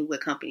wish I knew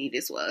what company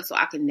this was so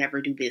I could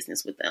never do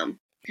business with them.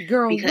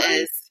 Girl, because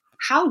what?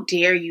 How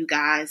dare you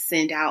guys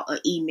send out an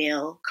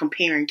email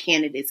comparing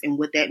candidates and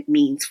what that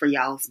means for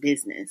y'all's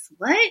business?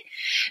 What?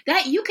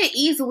 That you could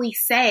easily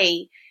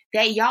say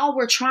that y'all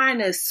were trying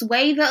to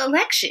sway the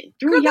election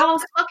through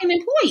y'all's fucking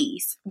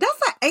employees.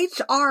 That's an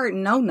HR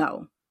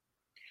no-no.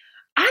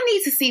 I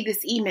need to see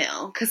this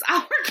email because I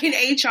work in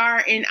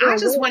HR, and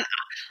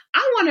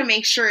I want to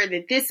make sure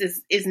that this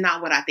is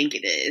not what I think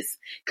it is.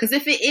 Because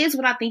if it is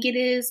what I think it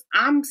is,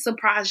 I'm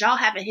surprised y'all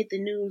haven't hit the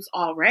news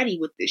already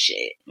with this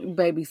shit.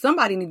 Baby,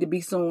 somebody need to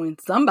be suing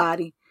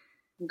somebody.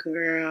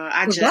 Girl,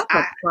 that's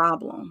a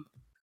problem.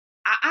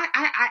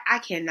 I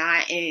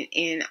cannot,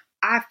 and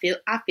I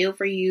feel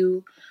for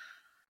you,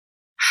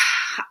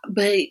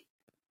 but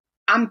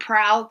I'm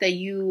proud that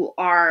you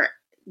are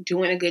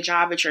doing a good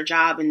job at your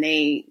job, and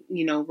they,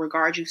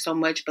 regard you so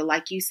much. But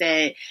like you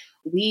said,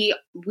 we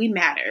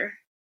matter.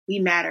 We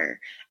matter.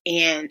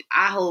 And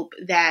I hope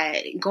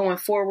that going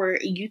forward,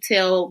 you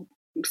tell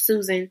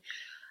Susan,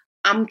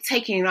 I'm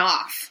taking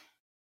off,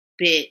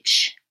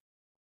 bitch.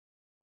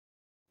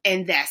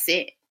 And that's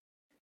it.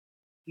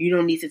 You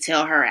don't need to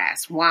tell her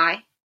ass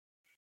why.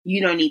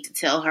 You don't need to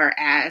tell her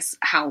ass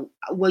how,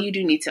 well, you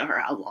do need to tell her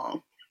how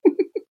long.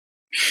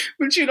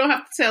 But you don't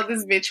have to tell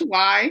this bitch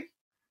why.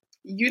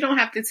 You don't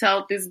have to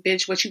tell this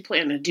bitch what you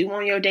plan to do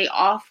on your day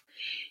off.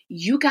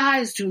 You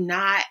guys do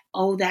not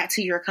owe that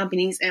to your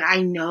companies. And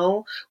I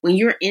know when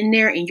you're in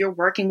there and you're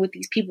working with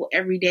these people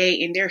every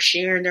day and they're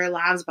sharing their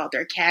lives about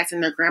their cats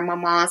and their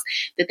grandmamas,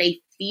 that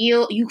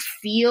you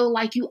feel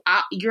like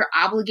you're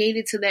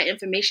obligated to that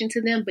information to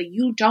them, but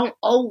you don't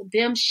owe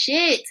them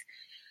shit.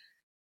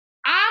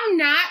 I'm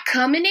not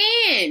coming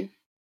in.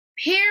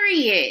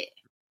 Period.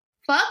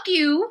 Fuck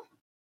you.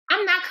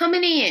 I'm not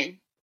coming in.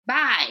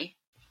 Bye.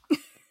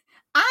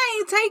 I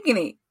ain't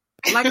taking it.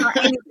 Like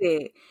I ain't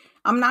said.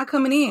 I'm not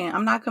coming in.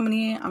 I'm not coming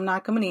in. I'm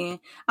not coming in.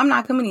 I'm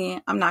not coming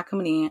in. I'm not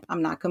coming in.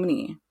 I'm not coming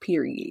in.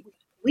 Period.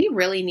 We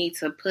really need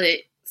to put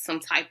some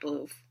type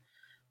of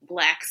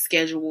Black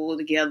schedule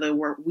together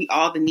where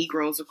all the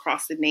Negroes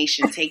across the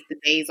nation take the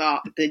day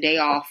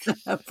off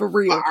for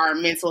real, for our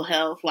mental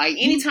health. Like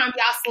anytime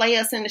y'all slay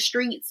us in the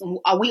streets,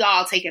 we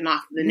all taking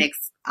off the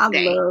next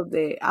day. I love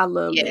that. I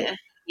love that.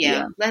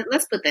 Yeah.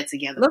 Let's put that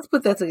together. Let's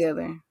put that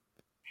together.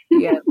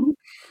 Yeah.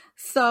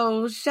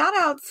 So shout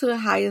out to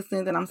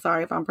Hyacinth, and I'm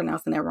sorry if I'm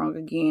pronouncing that wrong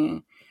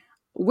again.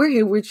 We're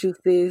here with you,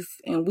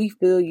 sis, and we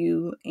feel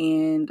you.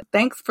 And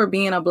thanks for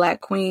being a Black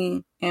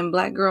queen and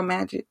Black girl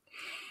magic.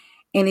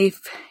 And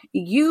if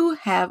you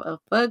have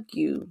a fuck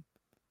you,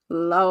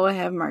 Lord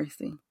have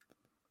mercy.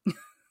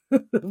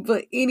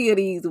 But any of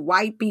these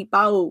white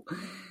people,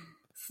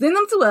 send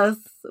them to us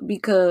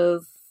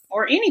because...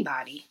 Or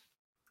anybody.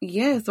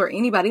 Yes, or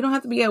anybody. You don't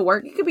have to be at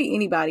work. It could be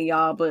anybody,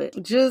 y'all.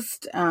 But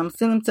just send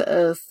them to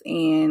us,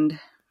 and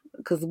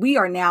because we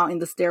are now in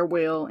the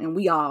stairwell and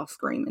we all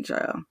screaming,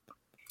 child.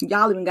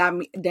 Y'all even got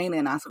me, Dana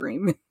and I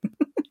screaming.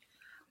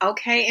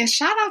 Okay, and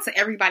shout out to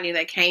everybody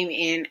that came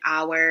in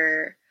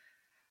our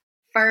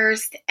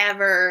first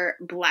ever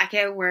Black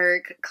at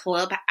Work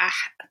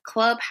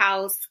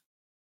clubhouse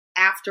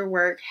after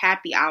work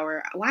happy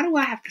hour. Why do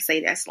I have to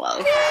say that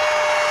slow?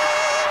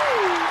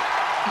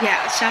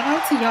 Yeah, shout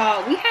out to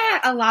y'all. We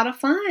had a lot of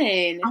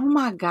fun. Oh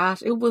my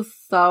gosh, it was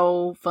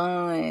so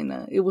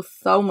fun. It was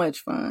so much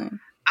fun.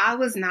 I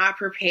was not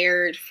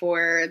prepared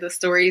for the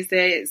stories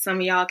that some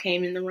of y'all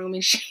came in the room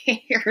and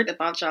shared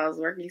about y'all's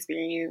work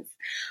experience.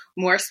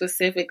 More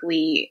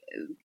specifically,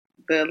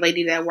 the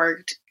lady that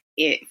worked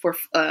for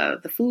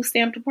the food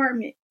stamp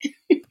department.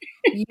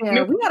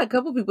 Yeah, we got a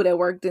couple people that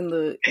worked in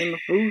the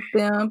food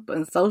stamp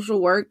and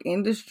social work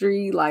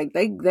industry. Like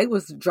they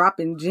was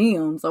dropping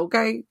gems,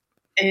 okay?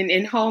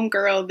 And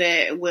homegirl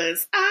that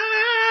was,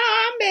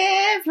 I'm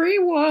every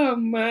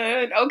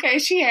woman. Okay,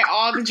 she had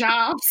all the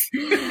jobs.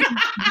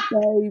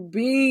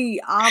 Baby,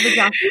 all the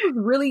jobs. She was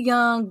really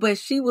young, but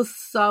she was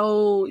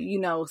so,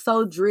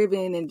 so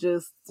driven and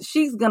just,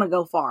 she's going to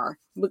go far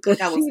because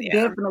she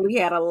definitely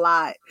had a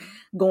lot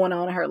going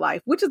on in her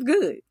life, which is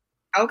good.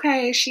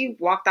 Okay, she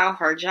walked out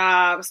her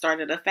job,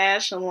 started a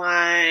fashion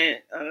line,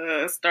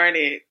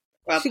 started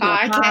a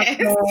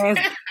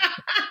podcast.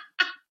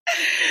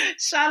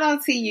 Shout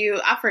out to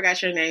you. I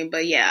forgot your name,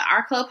 but yeah,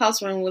 our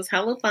clubhouse room was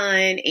hella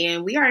fun,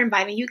 and we are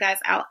inviting you guys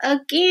out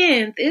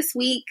again this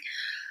week.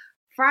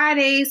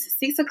 Fridays,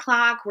 6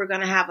 o'clock, we're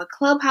going to have a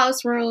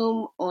clubhouse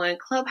room on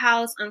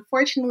Clubhouse.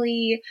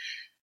 Unfortunately,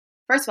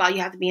 first of all,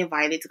 you have to be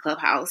invited to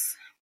Clubhouse.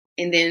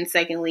 And then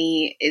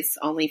secondly, it's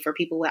only for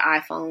people with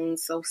iPhones.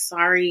 So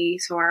sorry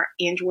to our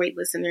Android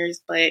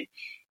listeners, but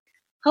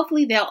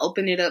hopefully they'll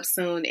open it up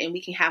soon and we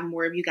can have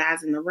more of you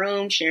guys in the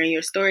room sharing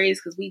your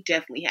stories, because we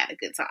definitely had a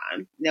good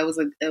time. That was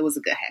a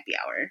good happy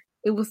hour.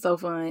 It was so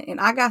fun.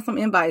 And I got some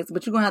invites,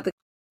 but you're gonna have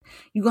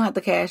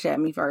to cash at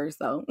me first,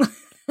 though.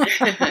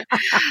 I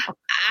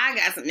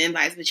got some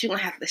invites, but you're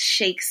gonna have to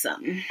shake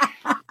something.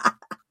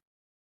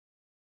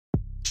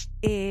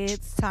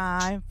 It's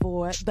time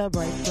for the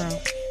break room.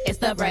 It's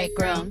the break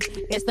room.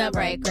 It's the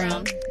break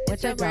room.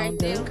 What you gonna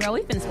do? Girl,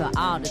 we finna spill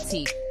all the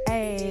tea.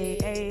 Hey,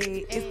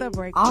 it's the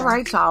break room. All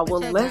right, y'all. Well,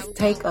 let's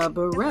take a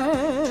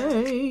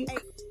break.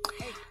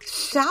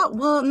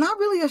 Not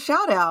really a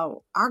shout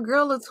out. Our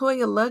girl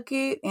LaToya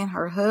Luckett and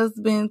her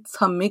husband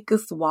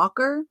Tamikis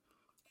Walker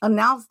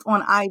announced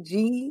on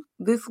IG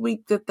this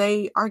week that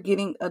they are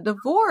getting a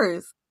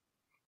divorce.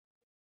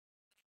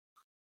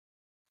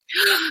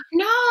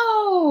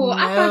 No,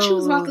 I thought she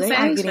was about to say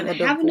I was going to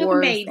have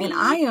another baby. And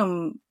I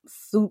am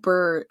I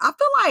feel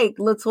like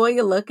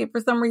LaToya Luckett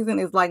for some reason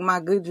is like my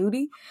good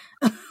Judy.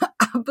 I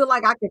feel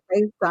like I could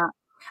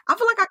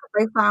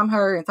FaceTime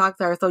her and talk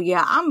to her. So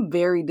yeah, I'm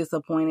very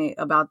disappointed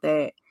about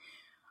that.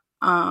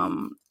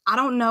 I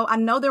don't know. I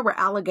know there were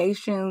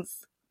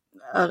allegations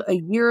a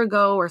year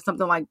ago or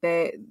something like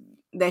that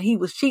he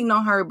was cheating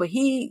on her, but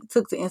he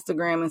took to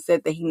Instagram and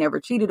said that he never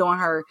cheated on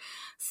her.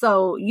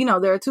 So,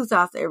 there are two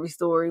sides to every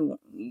story.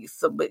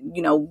 So, but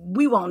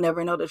we won't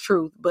never know the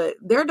truth, but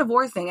they're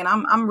divorcing, and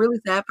I'm really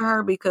sad for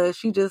her because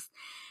she just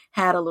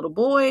had a little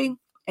boy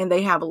and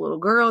they have a little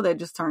girl that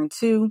just turned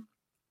 2.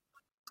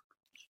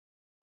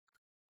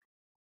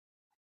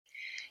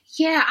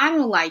 Yeah, I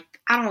don't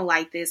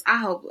like this. I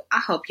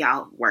hope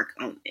y'all work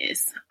on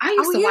this. I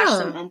used to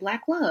watch them on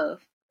Black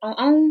Love.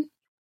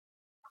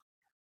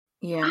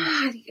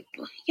 Yeah.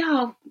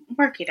 Y'all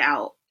work it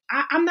out.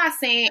 I'm not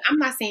saying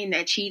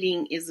that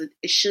cheating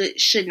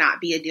should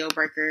not be a deal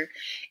breaker.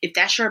 If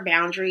that's your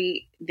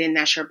boundary, then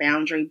that's your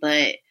boundary.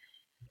 But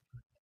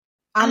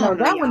I know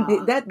that one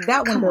does sting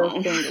a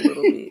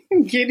little bit.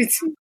 Get it.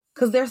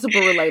 Because they're super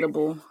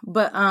relatable.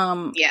 But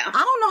yeah. I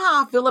don't know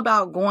how I feel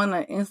about going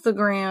to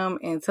Instagram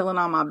and telling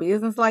all my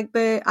business like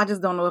that. I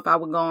just don't know if I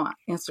would go on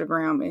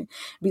Instagram and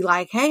be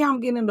like, hey,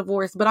 I'm getting a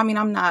divorce. But I mean,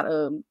 I'm not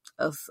a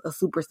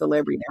super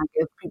celebrity. I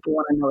guess people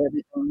want to know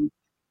everything.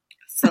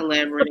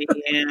 Celebrity,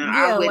 yeah.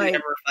 I would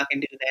never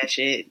fucking do that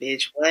shit,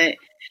 bitch. What?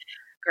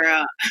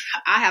 Girl,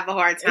 I have a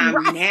hard time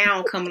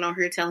now coming on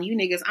here telling you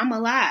niggas I'm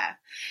alive.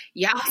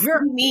 Y'all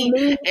see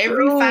me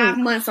every 5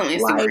 months on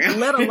Instagram. Like,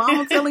 let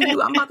alone telling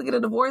you I'm about to get a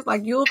divorce.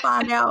 Like, you'll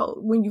find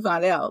out when you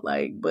find out.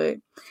 Like, but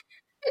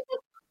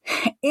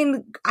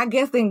I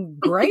guess in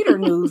greater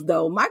news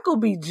though, Michael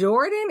B.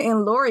 Jordan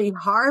and Lori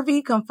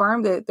Harvey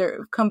confirmed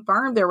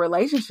their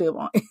relationship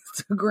on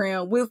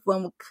Instagram with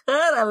some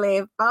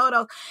cuddly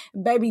photos.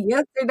 Baby,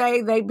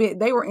 yesterday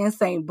they were in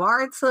St.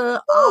 Barta,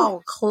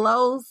 all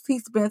close. He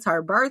spent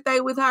her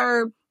birthday with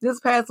her this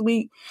past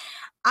week.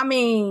 I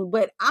mean,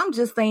 but I'm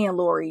just saying,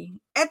 Lori,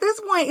 at this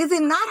point, is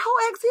it not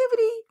whole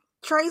activity?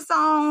 Trey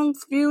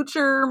Songz,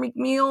 Future,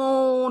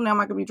 McMill, now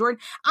Michael B. Jordan.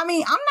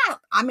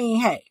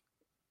 Hey,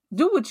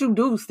 do what you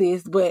do,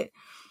 sis, but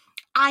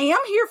I am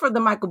here for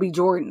the Michael B.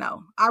 Jordan,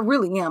 though. I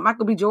really am.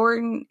 Michael B.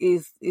 Jordan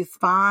is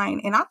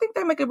fine, and I think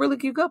they make a really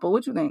cute couple.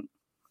 What you think?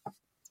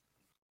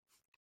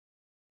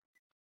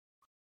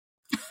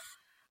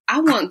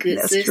 I want good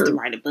sis to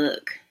write a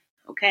book,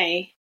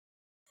 okay?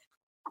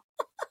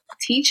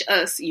 Teach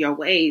us your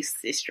ways,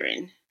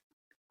 sistren.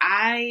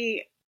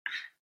 I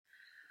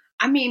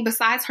mean,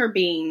 besides her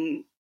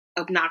being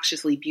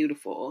obnoxiously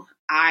beautiful,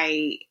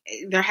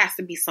 there has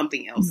to be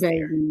something else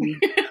there.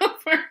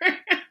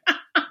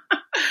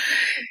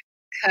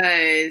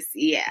 Cause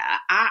yeah,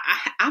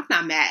 I'm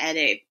not mad at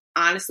it,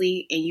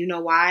 honestly, and you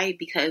know why?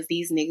 Because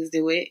these niggas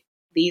do it.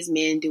 These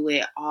men do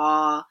it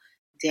all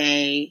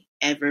day,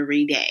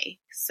 every day.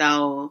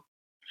 So,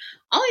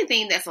 only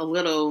thing that's a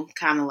little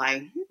kind of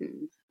like,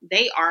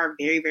 they are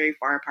very, very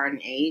far apart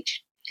in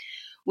age,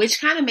 which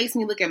kind of makes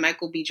me look at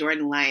Michael B.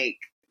 Jordan like,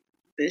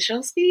 this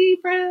your speed,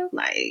 bro?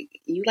 Like,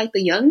 you like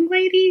the young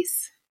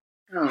ladies?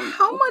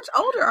 How much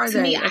older are they?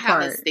 To me, I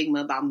have a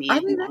stigma about men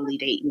who only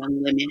date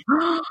young women.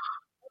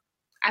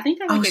 I think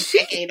they're like a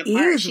decade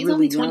apart. She's really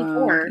only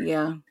 24. Young.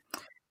 Yeah.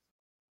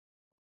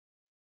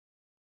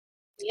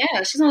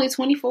 Yeah, she's only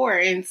 24.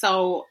 And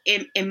so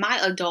in my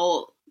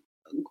adult,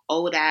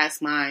 old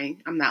ass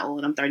mind, I'm not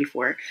old, I'm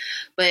 34.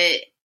 But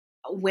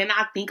when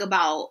I think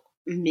about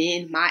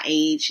men my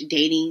age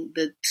dating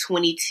the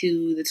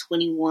 22, the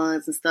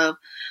 21s and stuff,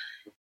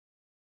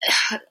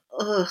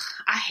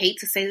 I hate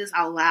to say this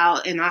out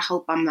loud, and I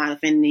hope I'm not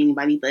offending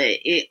anybody, but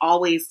it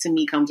always to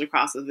me comes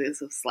across as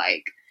this. It's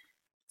like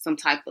some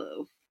type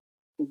of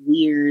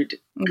weird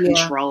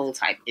control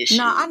type issue.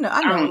 No, I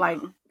know.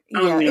 Like,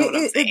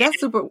 that's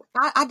super.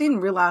 I didn't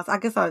realize. I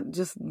guess I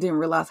just didn't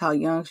realize how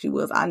young she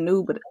was. I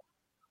knew, but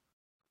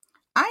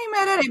I ain't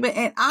mad at it. But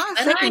I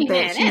second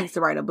that she needs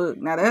to write a book.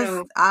 Now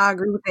I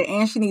agree with that,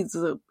 and she needs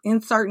to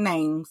insert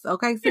names.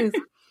 Okay, sis.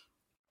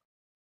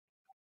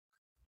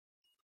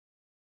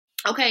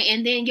 Okay,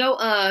 and then your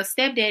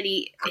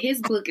stepdaddy, his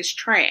book is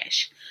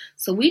trash.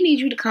 So we need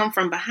you to come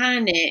from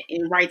behind that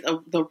and write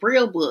the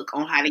real book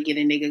on how to get a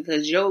nigga.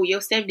 Because your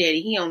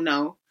stepdaddy, he don't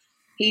know.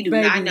 He do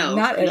not know.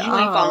 Not at you all.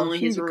 Ain't following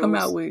his rules. Come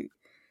out with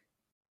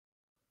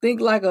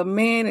think like a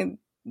man and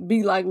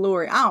be like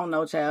Lori. I don't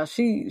know, child.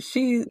 She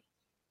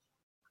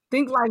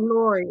think like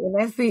Lori, and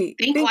that's it.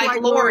 Think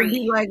like Lori.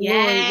 Be like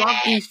Lori.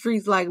 Walk these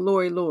streets like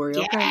Lori.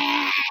 Okay.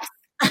 Yes.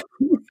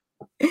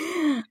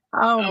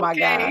 Oh my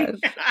gosh.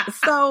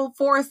 So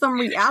for some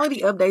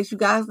reality updates, you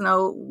guys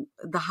know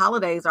the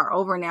holidays are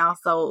over now,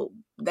 so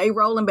they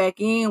rolling back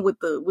in with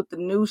the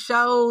new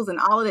shows and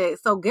all of that.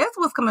 So guess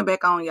what's coming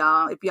back on,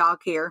 y'all, if y'all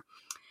care.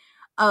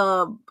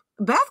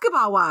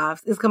 Basketball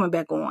Wives is coming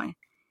back on.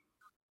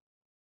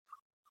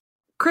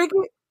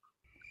 Cricket.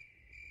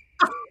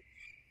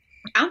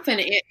 I'm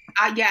finna.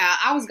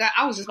 I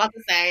was just about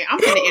to say I'm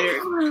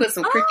finna put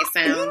some cricket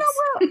sounds. You know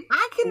what?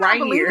 I cannot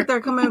believe that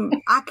they're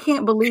coming. I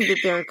can't believe that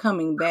they're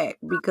coming back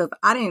because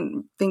I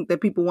didn't think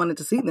that people wanted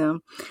to see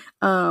them.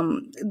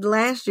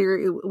 Last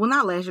year,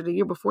 not last year, the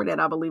year before that,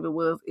 I believe it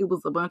was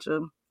a bunch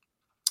of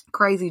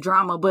crazy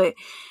drama. But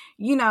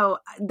you know,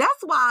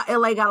 that's why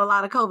LA got a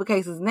lot of COVID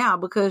cases now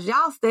because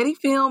y'all steady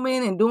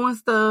filming and doing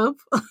stuff.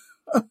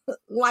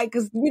 Like,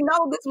 cause you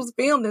know this was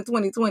filmed in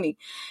 2020.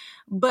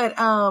 But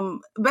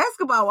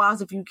Basketball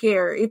Wives, if you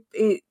care,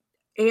 it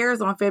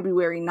airs on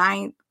February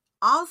 9th.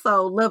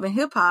 Also, Love and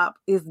Hip Hop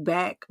is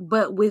back,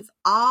 but with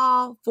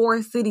all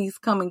 4 cities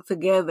coming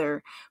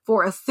together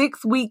for a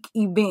 6-week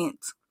event.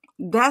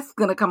 That's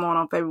going to come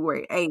on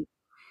February 8th.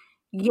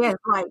 Yes,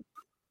 like,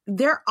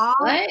 they're all...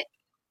 What?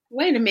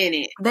 Wait a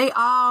minute. They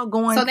all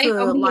going So they to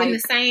gonna be like, in the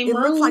same it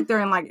room? looks like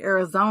they're in like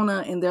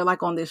Arizona and they're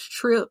like on this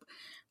trip.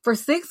 For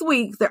 6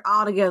 weeks, they're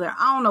all together.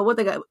 I don't know what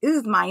they got. This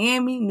is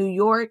Miami, New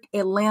York,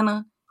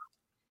 Atlanta.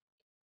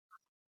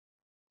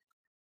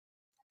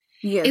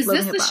 Yes, Is Love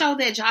this and the Hip Hop. show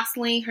that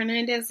Jocelyn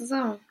Hernandez is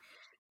on?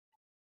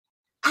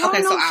 I don't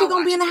Okay, know so if she's I'll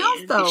gonna be watch in the it house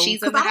then. If though, she's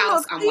because in the I don't know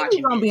house, if I'm Stevie's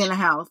watching gonna be in it. the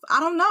house. I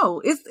don't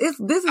know. This is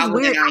Oh, well,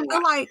 weird. then I I'll feel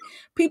watch like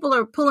people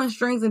are pulling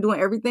strings and doing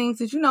everything.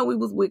 Since we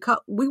was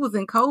we was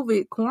in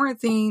COVID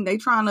quarantine, they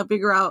trying to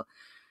figure out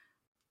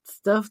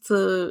stuff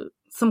to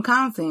some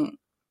content.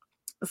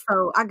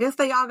 So I guess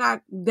they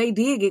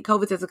did get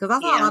COVID tested because I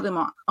saw a lot of them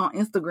on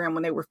Instagram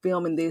when they were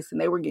filming this and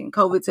they were getting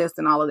COVID tests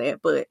and all of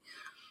that. But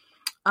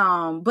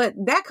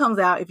that comes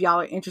out if y'all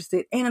are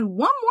interested. And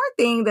one more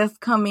thing that's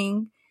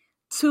coming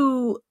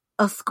to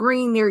a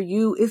screen near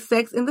you is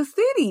Sex in the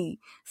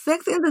City.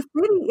 Sex in the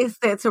City is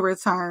set to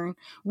return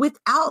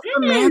without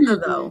Samantha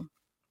though.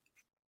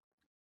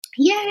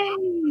 Yay!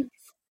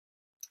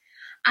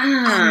 I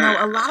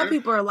know a lot of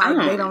people are like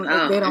they don't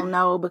know.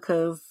 know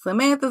because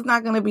Samantha's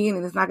not going to be in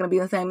it. It's not going to be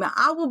the same. Now,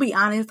 I will be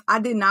honest. I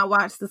did not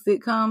watch the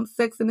sitcom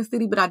Sex in the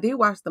City, but I did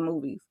watch the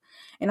movies,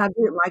 and I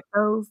did like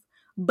those.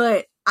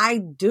 But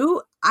I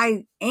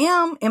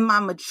am in my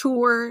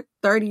mature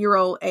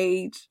 30-year-old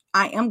age.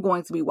 I am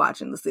going to be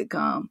watching the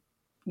sitcom.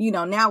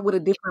 Now with a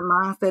different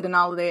mindset and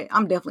all of that,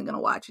 I'm definitely going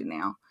to watch it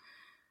now.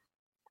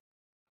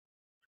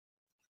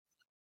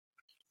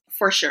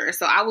 For sure.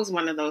 So I was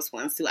one of those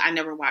ones too. I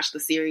never watched the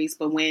series,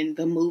 but when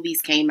the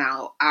movies came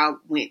out, I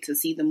went to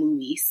see the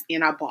movies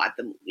and I bought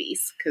the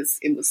movies because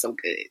it was so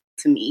good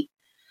to me.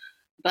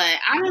 But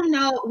I don't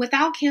know.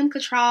 Without Kim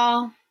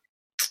Cattrall,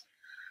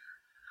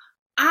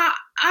 I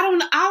don't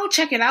know. I'll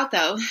check it out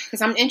though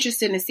because I'm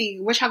interested to see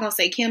what y'all gonna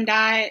say. Kim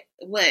died.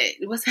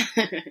 What's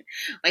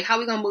like? How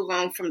we gonna move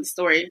on from the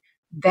story?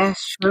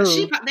 That's true.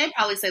 They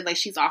probably say like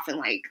she's off in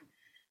like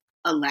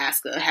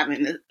Alaska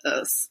having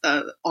a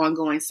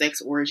ongoing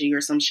sex orgy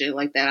or some shit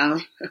like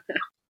that.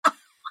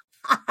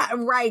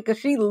 Right, because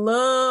she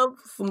loves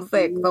some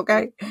sex.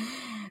 Okay,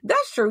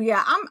 that's true.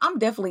 Yeah, I'm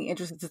definitely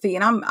interested to see,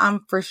 and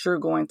I'm for sure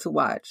going to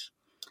watch.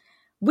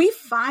 We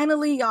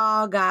finally,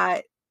 y'all,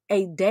 got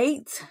a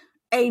date,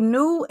 a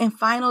new and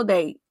final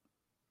date.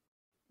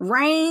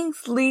 Rain,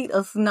 sleet,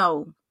 or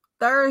snow.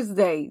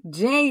 Thursday,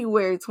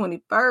 January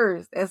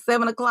 21st at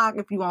 7:00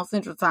 if you on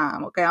Central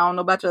Time. Okay, I don't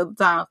know about your other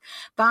times.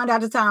 Find out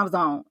your time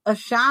zone.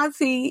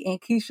 Ashanti and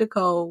Keisha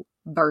Cole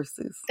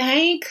versus.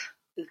 Thank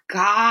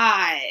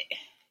God.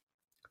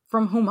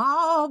 From whom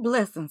all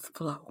blessings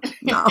flow.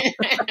 No.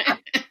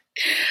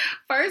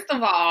 First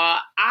of all,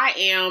 I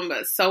am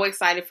so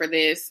excited for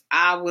this.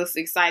 I was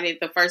excited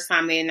the first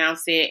time they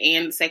announced it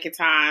and the second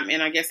time,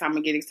 and I guess I'm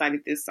going to get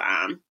excited this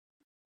time.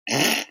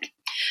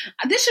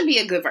 This should be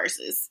a good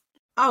versus.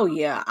 Oh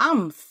yeah,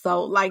 I'm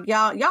so like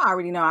y'all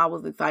already know I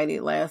was excited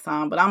last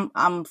time, but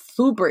I'm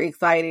super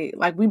excited.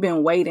 Like we've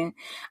been waiting.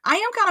 I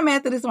am kind of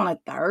mad that it's on a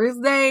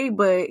Thursday,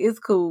 but it's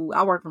cool.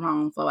 I work from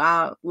home, so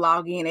I'll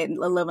log in at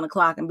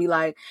 11:00 and be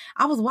like,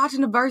 I was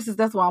watching the verses.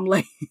 That's why I'm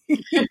late.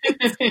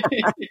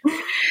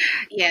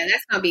 Yeah,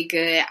 that's gonna be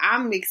good.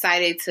 I'm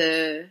excited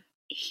to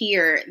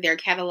hear their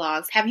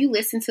catalogs. Have you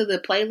listened to the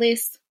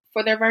playlist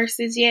for their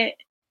verses yet?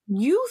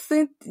 You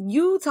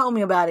told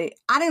me about it.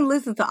 I didn't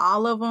listen to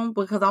all of them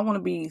because I want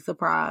to be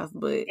surprised,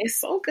 but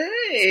It's so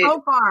good.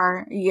 So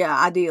far, yeah,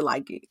 I did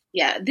like it.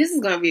 Yeah, this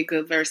is going to be a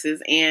good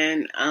versus,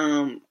 and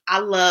I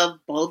love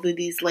both of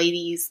these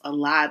ladies a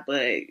lot,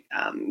 but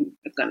I'm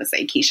going to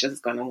say Keisha's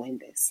going to win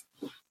this.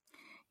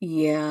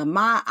 Yeah,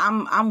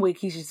 I'm with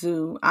Keisha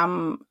too.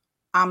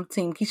 I'm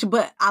team Keisha,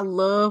 but I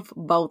love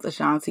both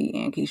Ashanti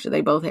and Keisha.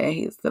 They both had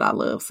hits that I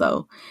love.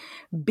 So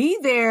be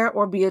there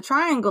or be a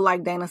triangle,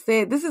 like Dana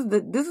said. This is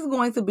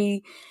going to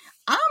be.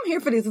 I'm here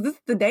for this. This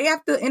is the day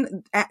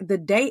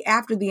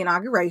after the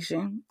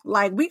inauguration.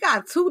 Like we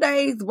got 2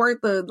 days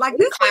worth of like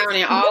we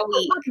clowning all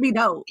week. About to be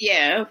dope.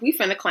 Yeah, we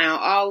finna clown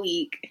all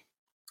week.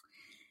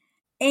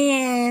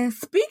 And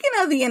speaking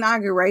of the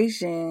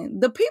inauguration,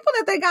 the people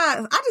that they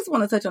got, I just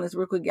want to touch on this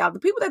real quick, y'all. The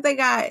people that they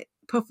got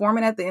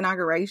performing at the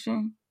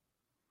inauguration: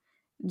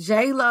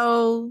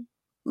 J-Lo,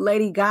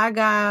 Lady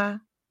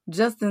Gaga,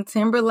 Justin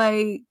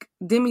Timberlake,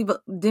 Demi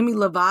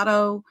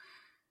Lovato.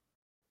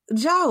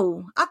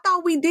 Joe, I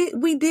thought we did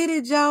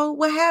it, Joe.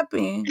 What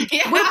happened?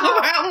 Yeah,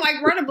 I'm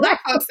like, where the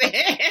black folks at?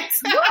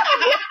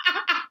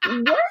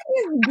 Where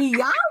is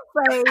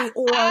Beyonce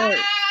or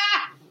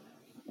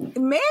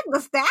Meg the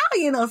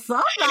Stallion or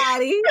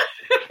somebody?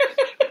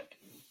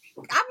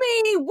 I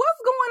mean,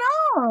 what's going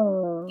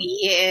on?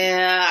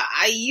 Yeah,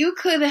 you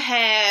could have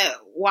had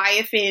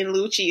YFN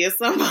Lucci or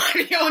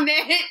somebody on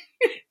that.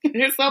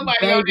 There's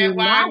somebody on that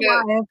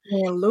lineup.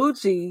 YFN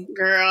Lucci.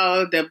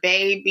 Girl, the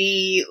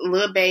baby,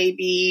 Lil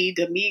Baby,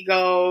 the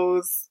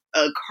Migos,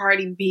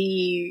 Cardi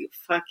B,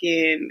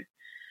 fucking...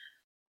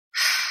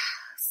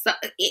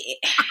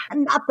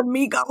 Not the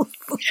Migos.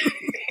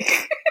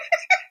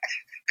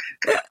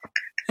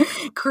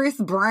 Chris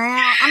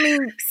Brown. I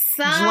mean,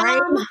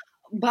 somebody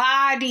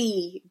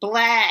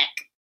black.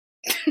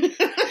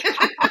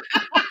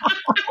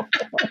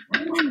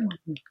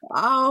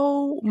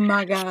 Oh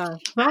my God. I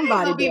ain't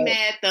Somebody gonna be does.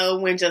 mad though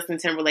when Justin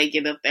Timberlake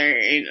get up there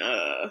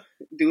and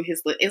do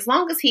his as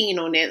long as he ain't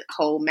on that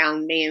whole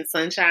Mountain Man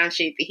Sunshine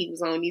shit that he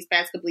was on these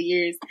past couple of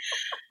years,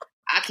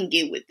 I can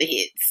get with the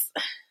hits.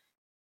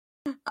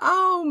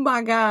 Oh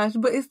my gosh.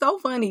 But it's so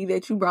funny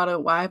that you brought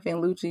up YF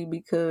and Lucci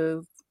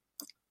because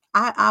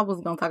I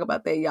was gonna talk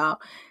about that, y'all.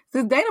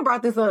 Since Dana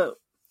brought this up,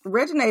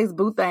 Regine's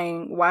boo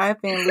thing, YF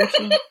and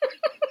Lucci.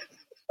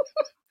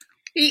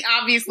 He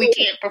obviously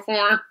can't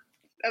perform.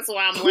 That's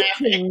why I'm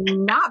laughing. He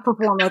cannot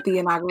perform at the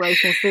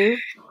inauguration, sis,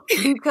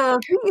 because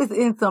he is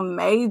in some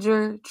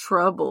major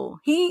trouble.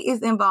 He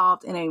is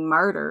involved in a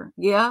murder.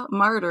 Yeah,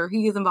 murder.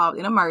 He is involved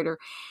in a murder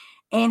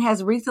and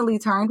has recently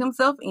turned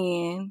himself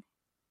in,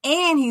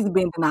 and he's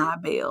been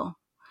denied bail.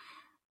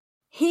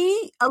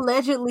 He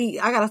allegedly,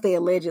 I gotta say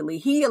allegedly,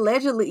 he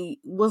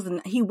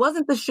wasn't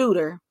the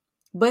shooter,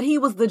 but he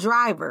was the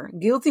driver.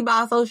 Guilty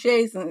by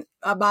association.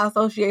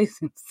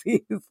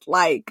 Sis.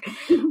 Like,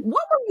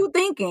 what were you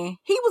thinking?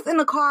 He was in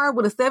the car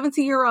with a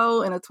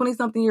 17-year-old and a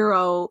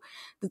 20-something-year-old.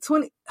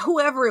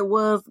 Whoever it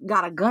was,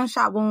 got a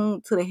gunshot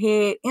wound to the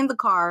head in the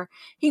car.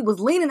 He was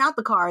leaning out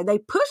the car. They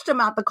pushed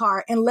him out the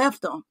car and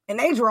left him, and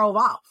they drove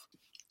off.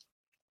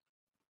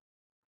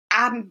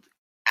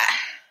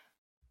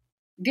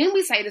 Didn't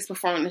we say this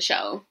before on the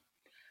show?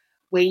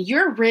 When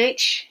you're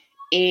rich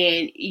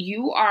and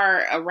you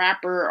are a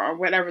rapper or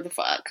whatever the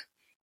fuck,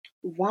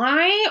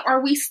 why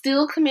are we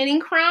still committing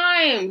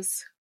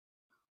crimes?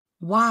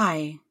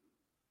 Why?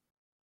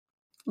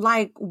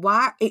 Like,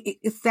 why?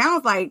 It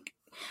sounds like,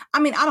 I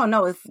mean, I don't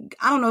know.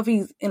 I don't know if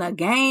he's in a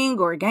gang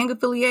or gang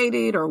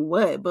affiliated or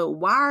what, but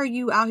why are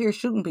you out here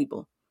shooting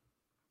people?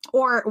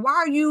 Or why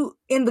are you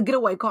in the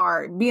getaway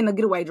car being a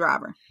getaway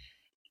driver?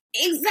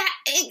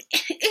 Exactly.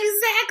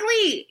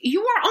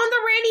 You are on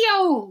the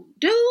radio,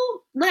 dude.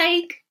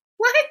 Like,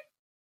 what?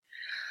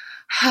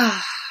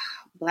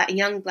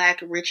 Young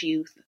black rich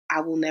youth. I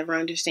will never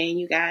understand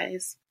you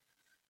guys.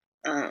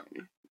 But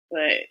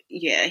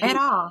yeah, at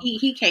all.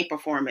 He can't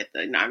perform at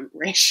the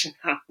inauguration.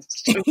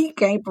 He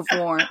can't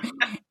perform.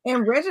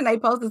 And Regine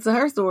posted to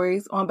her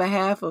stories on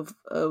behalf of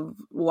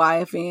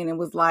YFN and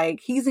was like,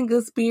 he's in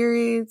good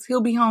spirits.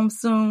 He'll be home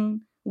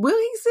soon. Will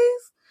he,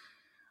 sis?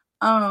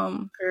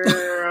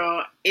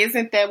 Girl,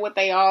 isn't that what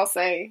they all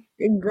say?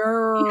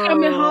 Girl, he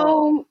coming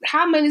home.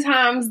 How many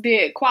times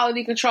did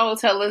quality control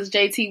tell us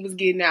JT was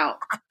getting out?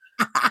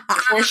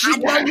 Before she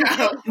got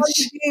out. No,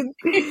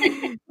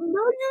 you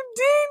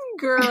didn't,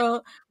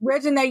 girl.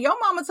 Regine, your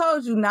mama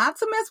told you not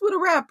to mess with a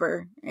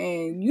rapper,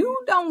 and you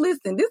don't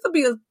listen. This will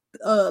be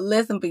a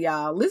lesson for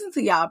y'all. Listen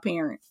to y'all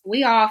parents.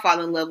 We all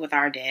fall in love with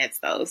our dads,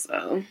 though.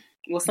 So.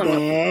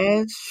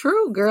 That's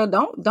true, girl.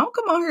 Don't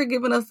come on here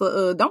giving us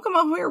don't come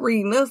on here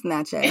reading us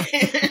now, child.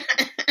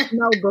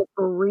 No, but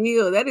for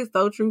real, that is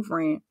so true,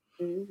 friend.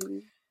 Mm-hmm.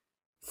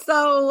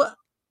 So,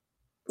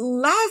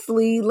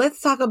 lastly, let's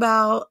talk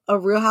about a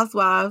Real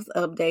Housewives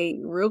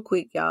update real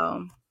quick,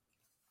 y'all.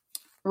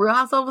 Real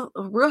Housewives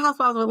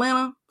of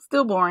Atlanta,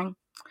 still boring.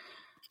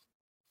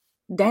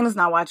 Dana's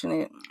not watching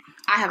it.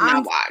 I have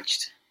not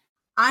watched.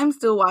 I'm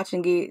still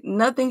watching it.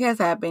 Nothing has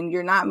happened.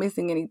 You're not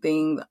missing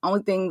anything. The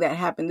only thing that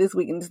happened this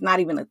week, and it's not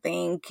even a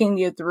thing,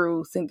 Kenya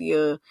threw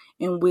Cynthia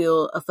and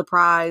Will a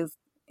surprise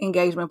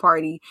engagement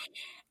party,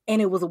 and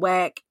it was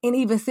whack. And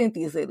even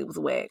Cynthia said it was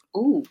whack.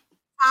 Ooh.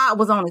 I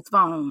was on his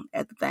phone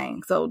at the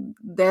thing, so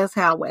that's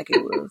how whack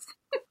it was.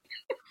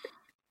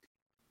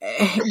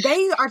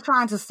 They are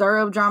trying to stir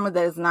up drama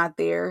that is not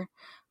there,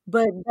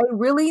 but they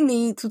really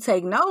need to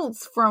take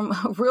notes from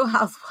Real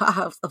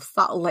Housewives of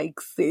Salt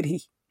Lake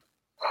City.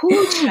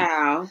 Who,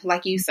 child,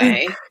 like you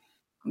say.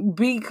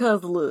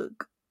 Because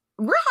look,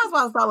 Real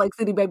Housewives of Salt Lake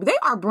City, baby, they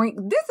are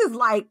this is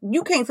like,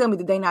 you can't tell me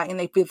that they're not in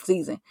their 5th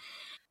season.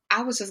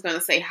 I was just going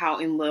to say how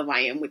in love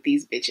I am with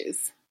these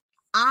bitches.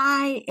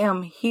 I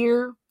am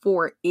here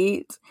for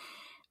it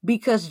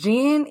because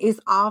Jen is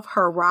off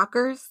her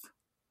rockers.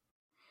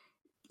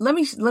 Let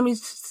me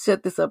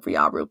set this up for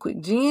y'all real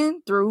quick.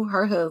 Jen threw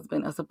her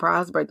husband a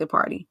surprise birthday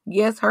party.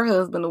 Yes, her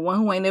husband, the one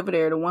who ain't never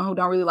there, the one who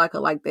don't really like her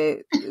like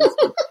that,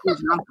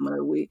 is I'm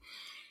familiar with.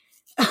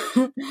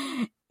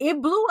 It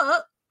blew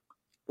up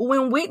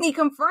when Whitney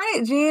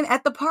confronted Jen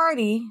at the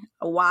party.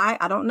 Why?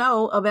 I don't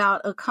know.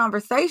 About a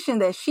conversation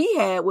that she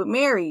had with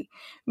Mary.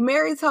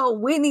 Mary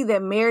told Whitney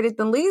that Meredith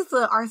and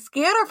Lisa are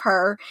scared of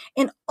her,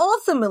 and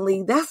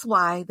ultimately that's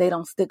why they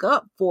don't stick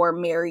up for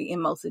Mary in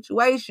most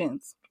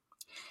situations.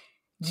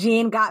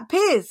 Jen got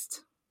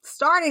pissed,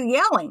 started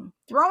yelling,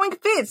 throwing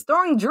fits,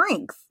 throwing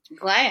drinks.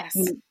 Glass.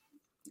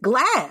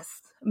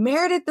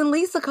 Meredith and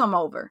Lisa come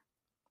over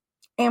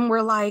and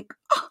we're like,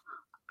 oh,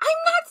 I'm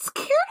not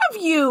scared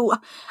of you.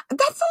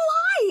 That's a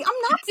lie.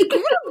 I'm not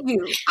scared of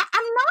you.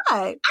 I'm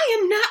not. I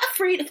am not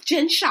afraid of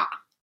Jen Shaw.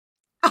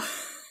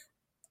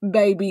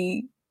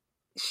 Baby,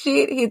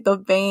 shit hit the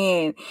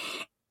fan.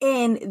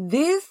 And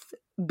this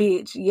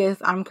bitch, yes,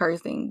 I'm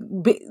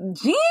cursing.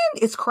 Jen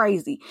is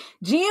crazy.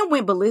 Jen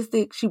went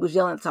ballistic. She was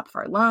yelling at the top of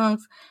her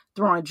lungs,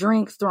 throwing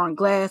drinks, throwing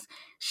glass.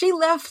 She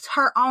left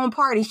her own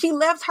party. She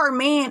left her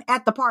man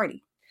at the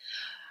party.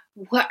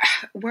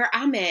 where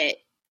I'm at,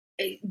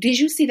 did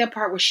you see the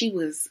part where she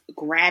was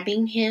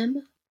grabbing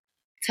him,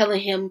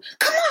 telling him,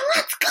 come on,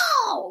 let's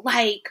go?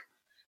 Like,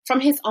 from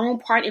his own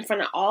part in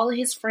front of all of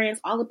his friends,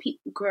 all the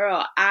people.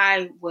 Girl,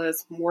 I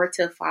was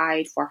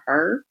mortified for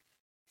her,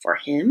 for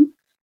him.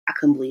 I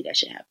couldn't believe that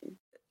shit happened.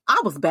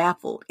 I was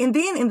baffled. And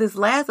then in this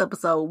last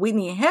episode,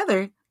 Whitney and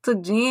Heather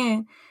took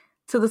Jen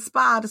to the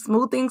spa to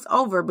smooth things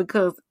over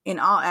because in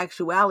all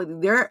actuality,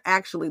 they're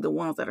actually the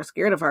ones that are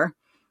scared of her.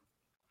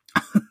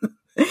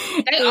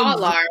 They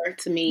all are,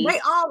 to me. They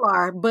all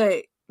are,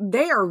 but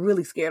they are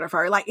really scared of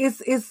her. Like,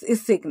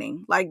 it's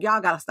sickening. Like,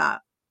 y'all gotta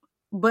stop.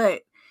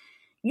 But,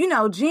 you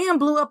know, Jen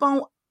blew up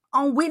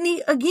on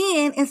Whitney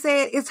again and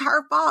said it's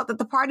her fault that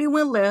the party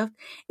went left.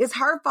 It's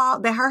her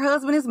fault that her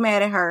husband is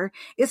mad at her.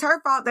 It's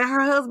her fault that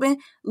her husband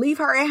leave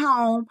her at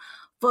home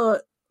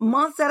for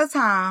months at a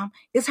time.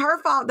 It's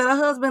her fault that her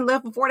husband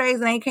left for 4 days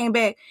and ain't came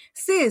back.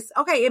 Sis,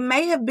 okay, it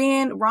may have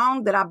been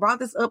wrong that I brought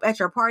this up at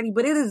your party,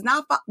 but it is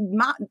not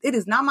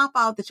my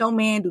fault that your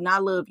man do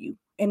not love you.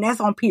 And that's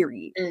on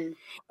period. Mm.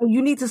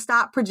 You need to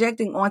stop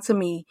projecting onto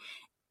me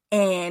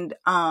and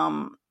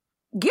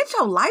get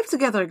your life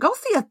together. Go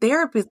see a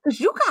therapist because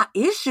you got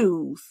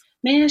issues.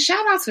 Man,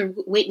 shout out to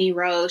Whitney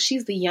Rose.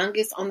 She's the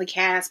youngest on the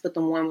cast, but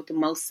the one with the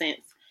most sense.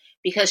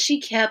 Because she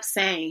kept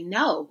saying,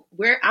 no,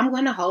 I'm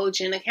going to hold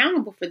Jen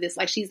accountable for this.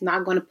 Like, she's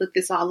not going to put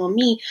this all on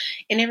me.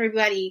 And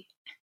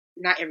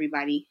not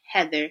everybody,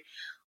 Heather,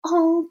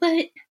 oh,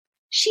 but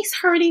she's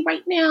hurting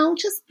right now.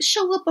 Just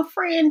show up a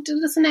friend,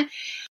 do this and that.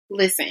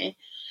 Listen,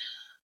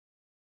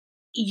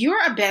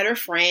 you're a better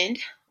friend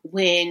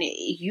when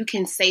you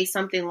can say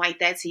something like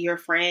that to your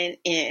friend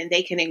and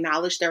they can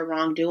acknowledge their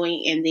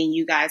wrongdoing and then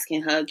you guys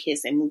can hug,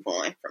 kiss, and move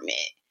on from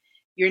it.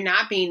 You're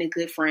not being a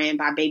good friend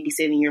by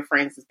babysitting your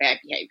friends' bad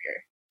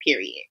behavior,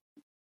 period.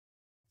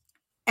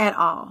 At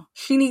all.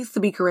 She needs to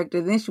be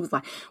corrected. Then she was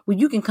like, well,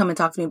 you can come and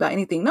talk to me about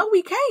anything. No,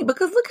 we can't,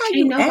 because look how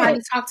you act. Nobody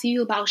talk to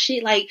you about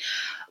shit. Like,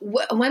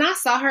 when I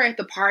saw her at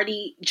the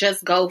party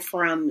just go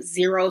from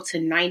 0 to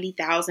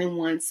 90,000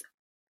 once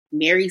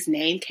Mary's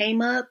name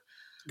came up,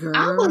 girl,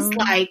 I was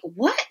like,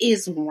 what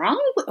is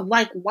wrong?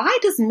 Like, why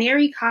does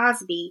Mary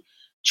Cosby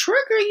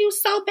trigger you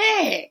so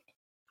bad?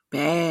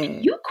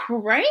 Bad. You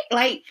crazy?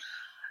 Like,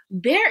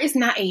 there is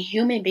not a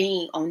human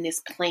being on this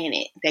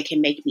planet that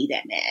can make me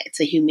that mad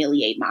to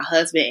humiliate my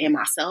husband and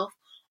myself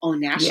on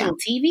national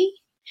TV.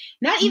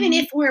 Not even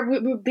if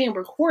we're being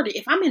recorded.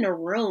 If I'm in a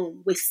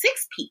room with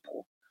 6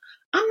 people,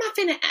 I'm not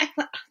finna act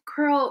like,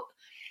 girl,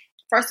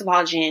 first of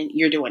all, Jen,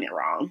 you're doing it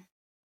wrong.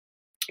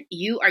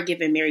 You are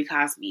giving Mary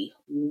Cosby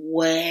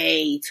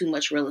way too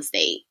much real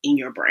estate in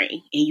your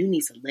brain, and you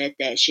need to let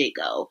that shit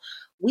go.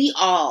 We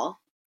all,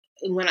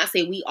 when I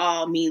say we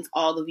all, means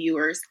all the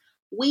viewers,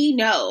 we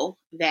know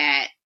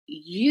that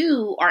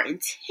you are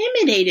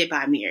intimidated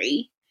by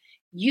Mary.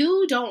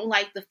 You don't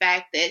like the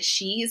fact that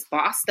she's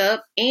bossed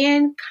up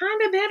and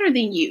kind of better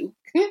than you,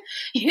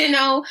 you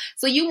know?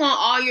 So you want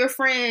all your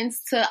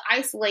friends to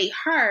isolate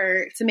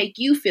her to make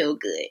you feel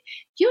good.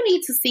 You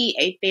need to see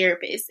a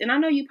therapist. And I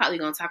know you're probably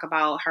going to talk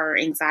about her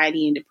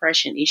anxiety and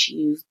depression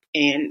issues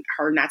and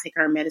her not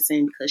taking her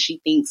medicine because she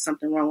thinks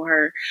something wrong with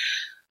her.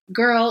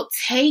 Girl,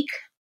 take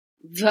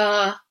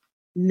the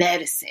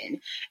medicine,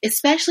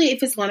 especially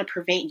if it's going to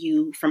prevent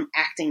you from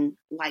acting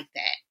like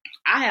that.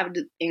 I have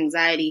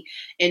anxiety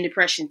and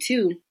depression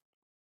too,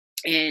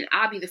 and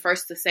I'll be the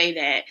first to say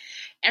that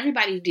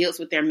everybody deals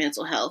with their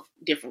mental health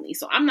differently.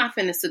 So I'm not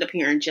finna sit up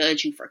here and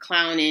judge you for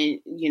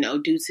clowning, you know,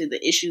 due to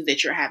the issues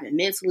that you're having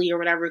mentally or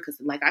whatever,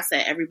 because like I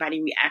said,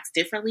 everybody reacts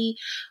differently.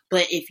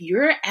 But if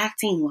you're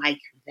acting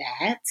like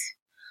that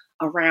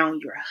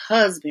around your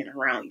husband,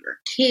 around your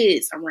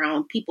kids,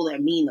 around people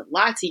that mean a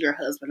lot to your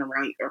husband,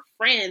 around your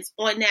friends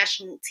on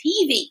national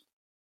TV,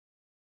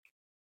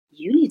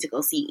 you need to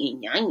go see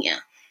Inyanya.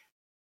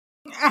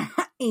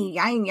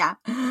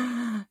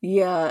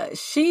 Yeah,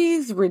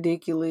 she's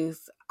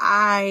ridiculous.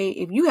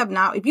 If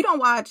you don't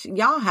watch,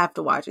 y'all have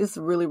to watch. It's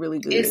really, really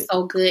good. It's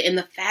so good. And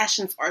the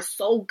fashions are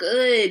so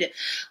good.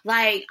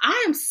 Like,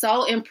 I am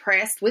so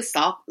impressed with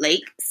Salt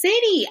Lake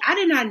City. I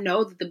did not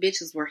know that the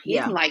bitches were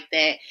hidden like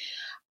that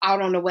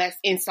out on the West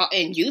in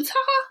Utah.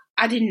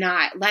 I did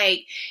not.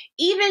 Like,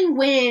 even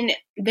when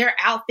their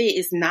outfit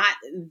is not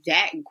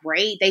that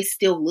great, they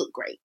still look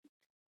great.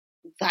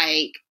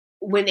 Like,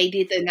 when they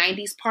did the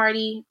 90s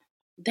party,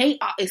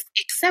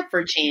 except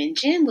for Jen.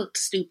 Jen looked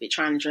stupid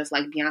trying to dress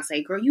like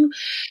Beyonce. Girl, you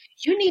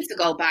need to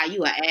go buy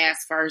you an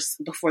ass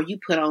first before you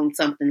put on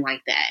something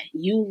like that.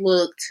 You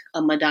looked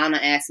a Madonna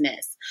ass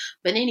mess.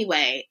 But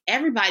anyway,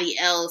 everybody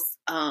else,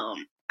 I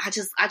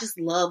just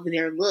love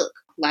their look.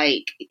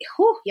 Like,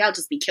 y'all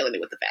just be killing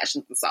it with the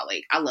fashions in Salt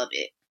Lake. I love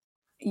it.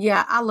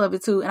 Yeah, I love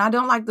it too. And I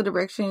don't like the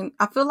direction.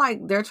 I feel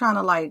like they're trying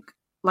to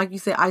like you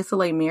said,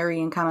 isolate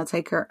Mary and kind of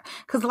take her.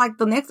 Because like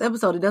the next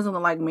episode, it doesn't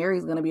look like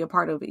Mary's going to be a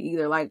part of it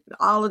either. Like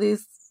all of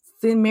this,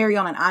 send Mary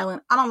on an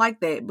island. I don't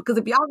like that. Because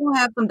if y'all going to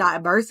have some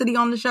diversity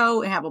on the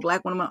show and have a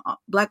black woman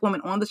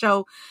on the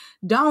show,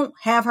 don't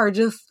have her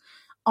just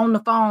on the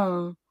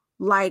phone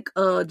like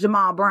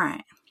Jamal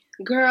Bryant.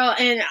 Girl,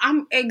 and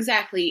I'm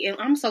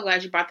so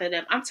glad you brought that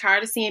up. I'm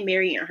tired of seeing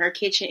Mary in her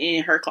kitchen and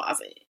in her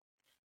closet.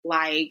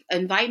 Like,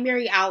 invite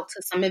Mary out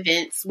to some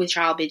events with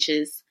y'all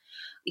bitches.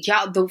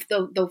 Y'all,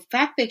 the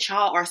fact that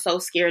y'all are so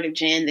scared of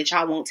Jen that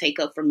y'all won't take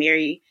up for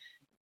Mary,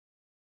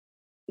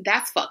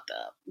 that's fucked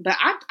up. But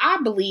I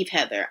believe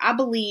Heather. I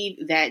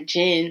believe that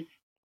Jen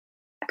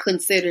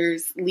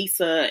considers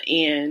Lisa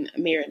and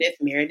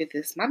Meredith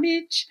is my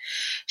bitch.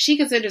 She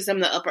considers them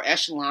the upper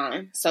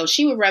echelon. So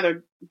she would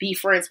rather be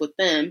friends with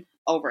them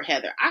over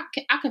Heather. I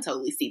can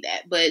totally see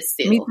that. But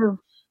still. Me too.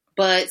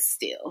 But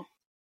still.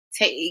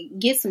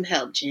 Get some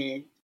help,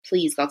 Jen.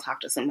 Please go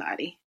talk to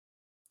somebody.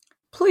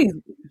 Please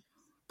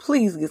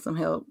get some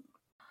help.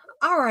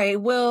 All right.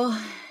 Well,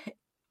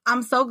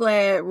 I'm so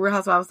glad Real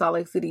Housewives of Salt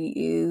Lake City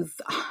is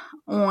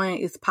on.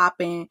 It's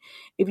popping.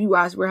 If you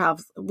watch Real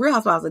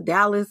Housewives of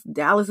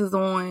Dallas is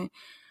on.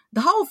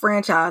 The whole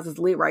franchise is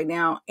lit right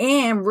now.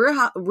 And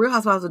Real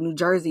Housewives of New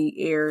Jersey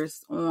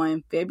airs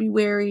on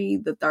February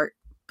the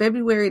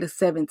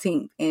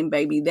 17th. And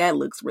baby, that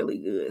looks really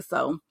good.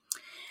 So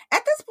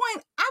at this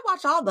point, I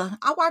watch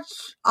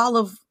all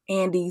of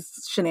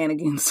Andy's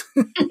shenanigans.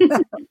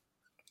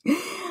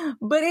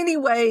 But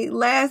anyway,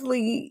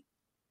 lastly,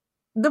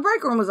 the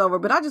break room is over,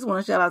 but I just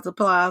want to shout out to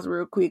Plies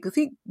real quick because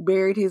he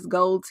buried his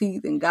gold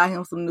teeth and got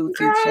him some new teeth.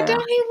 Girl,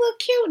 don't he look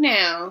cute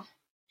now?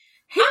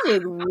 He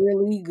looked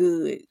really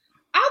good.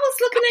 I was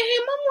looking at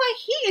him, I'm like,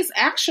 he is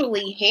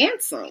actually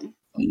handsome.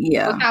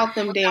 Yeah. Without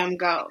them damn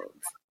golds.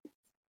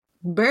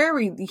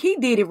 He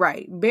did it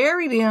right.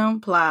 Bury them,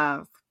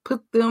 Plies.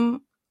 Put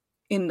them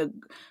in the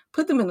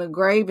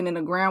grave and in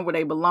the ground where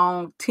they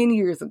belong 10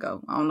 years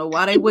ago. I don't know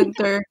why they wasn't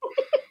there.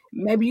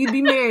 Maybe you'd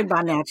be married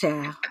by now,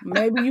 child.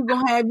 Maybe you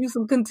gonna have you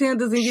some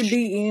contenders in your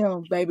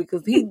DM, baby,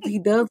 because he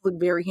does look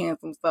very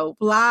handsome. So,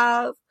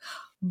 Plies,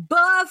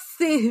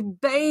 bossy,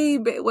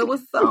 baby. What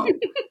was the song?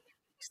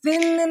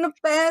 Sitting in the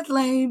fast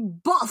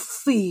lane,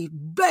 bossy,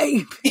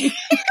 baby.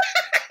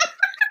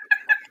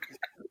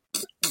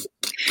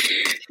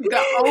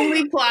 The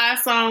only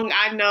Plies song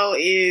I know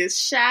is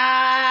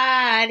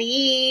Shawty.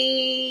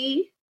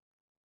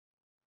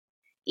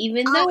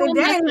 Even though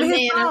that ain't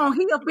his song,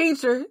 he a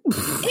feature.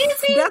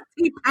 Is he? That's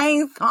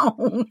T-Pain's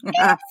song. Is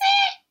it?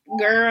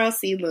 Girl,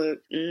 see, look.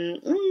 Oh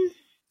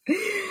no,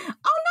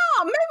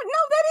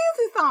 that is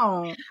his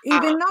song.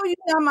 Even though you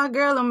got my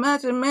girl a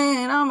matching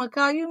man, I'ma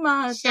call you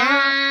my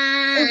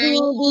Shawty.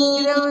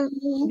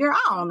 Girl,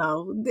 I don't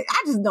know.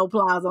 I just know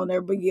Plies on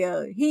there, but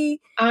yeah,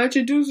 I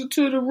introduced her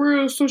to the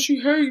real, so she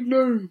hate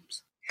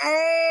names. Hey,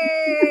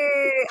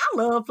 I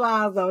love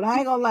Plies though. I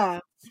ain't gonna lie.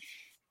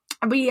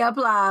 But yeah,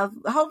 Plies.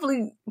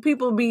 Hopefully,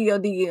 people be your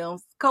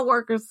DMs,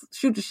 coworkers.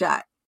 Shoot your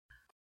shot.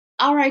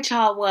 All right,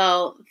 y'all.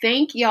 Well,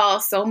 thank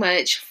y'all so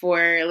much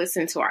for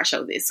listening to our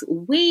show this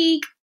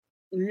week.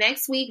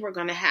 Next week, we're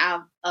going to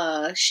have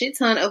a shit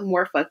ton of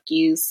more fuck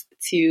yous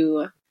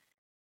to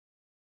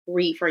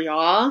read for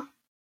y'all.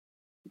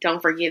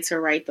 Don't forget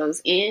to write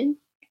those in.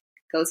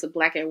 Go to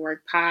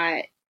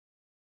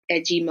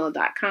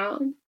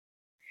blackatworkpod@gmail.com.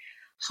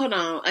 Hold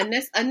on.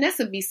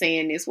 Anessa be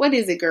saying this. What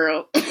is it,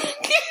 girl?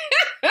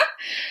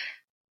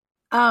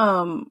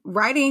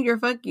 Write in your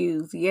fuck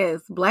yous.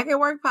 Yes.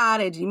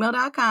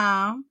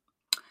 blackatworkpod@gmail.com.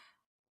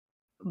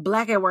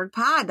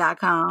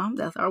 blackatworkpod.com.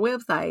 That's our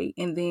website.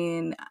 And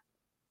then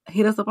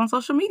hit us up on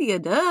social media.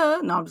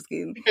 Duh. No, I'm just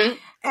kidding. Mm-hmm.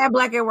 At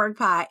Black at Work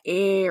Pod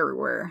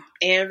everywhere.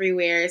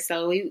 Everywhere.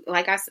 So we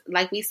like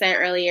we said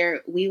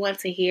earlier, we want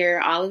to hear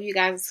all of you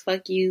guys'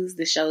 fuck yous.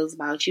 The show's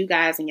about you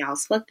guys and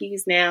y'all's fuck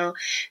yous now.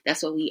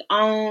 That's what we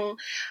own.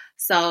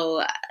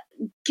 So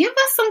give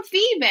us some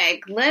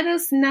feedback. Let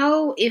us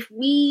know if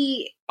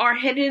we are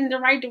headed in the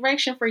right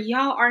direction for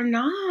y'all or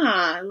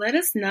not. Let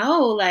us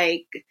know.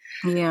 Like,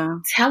 yeah.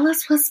 Tell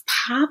us what's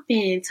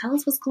popping. Tell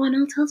us what's going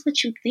on. Tell us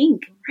what you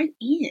think. Write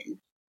in.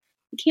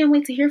 We can't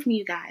wait to hear from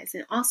you guys.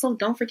 And also,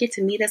 don't forget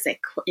to meet us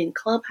in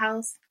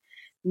Clubhouse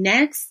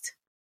next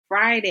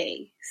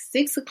Friday,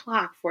 6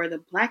 o'clock for the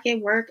Black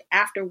at Work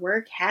After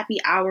Work Happy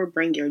Hour.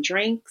 Bring your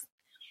drinks.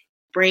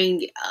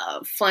 Bring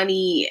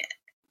funny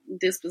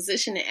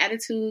disposition and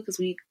attitude because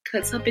we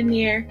cuts up in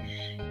there.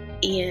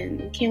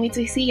 And we can't wait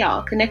to see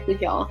y'all. Connect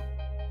with y'all.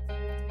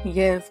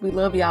 Yes, we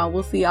love y'all.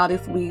 We'll see y'all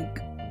this week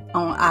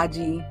on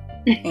IG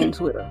and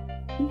Twitter.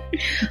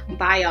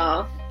 Bye,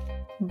 y'all.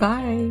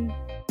 Bye.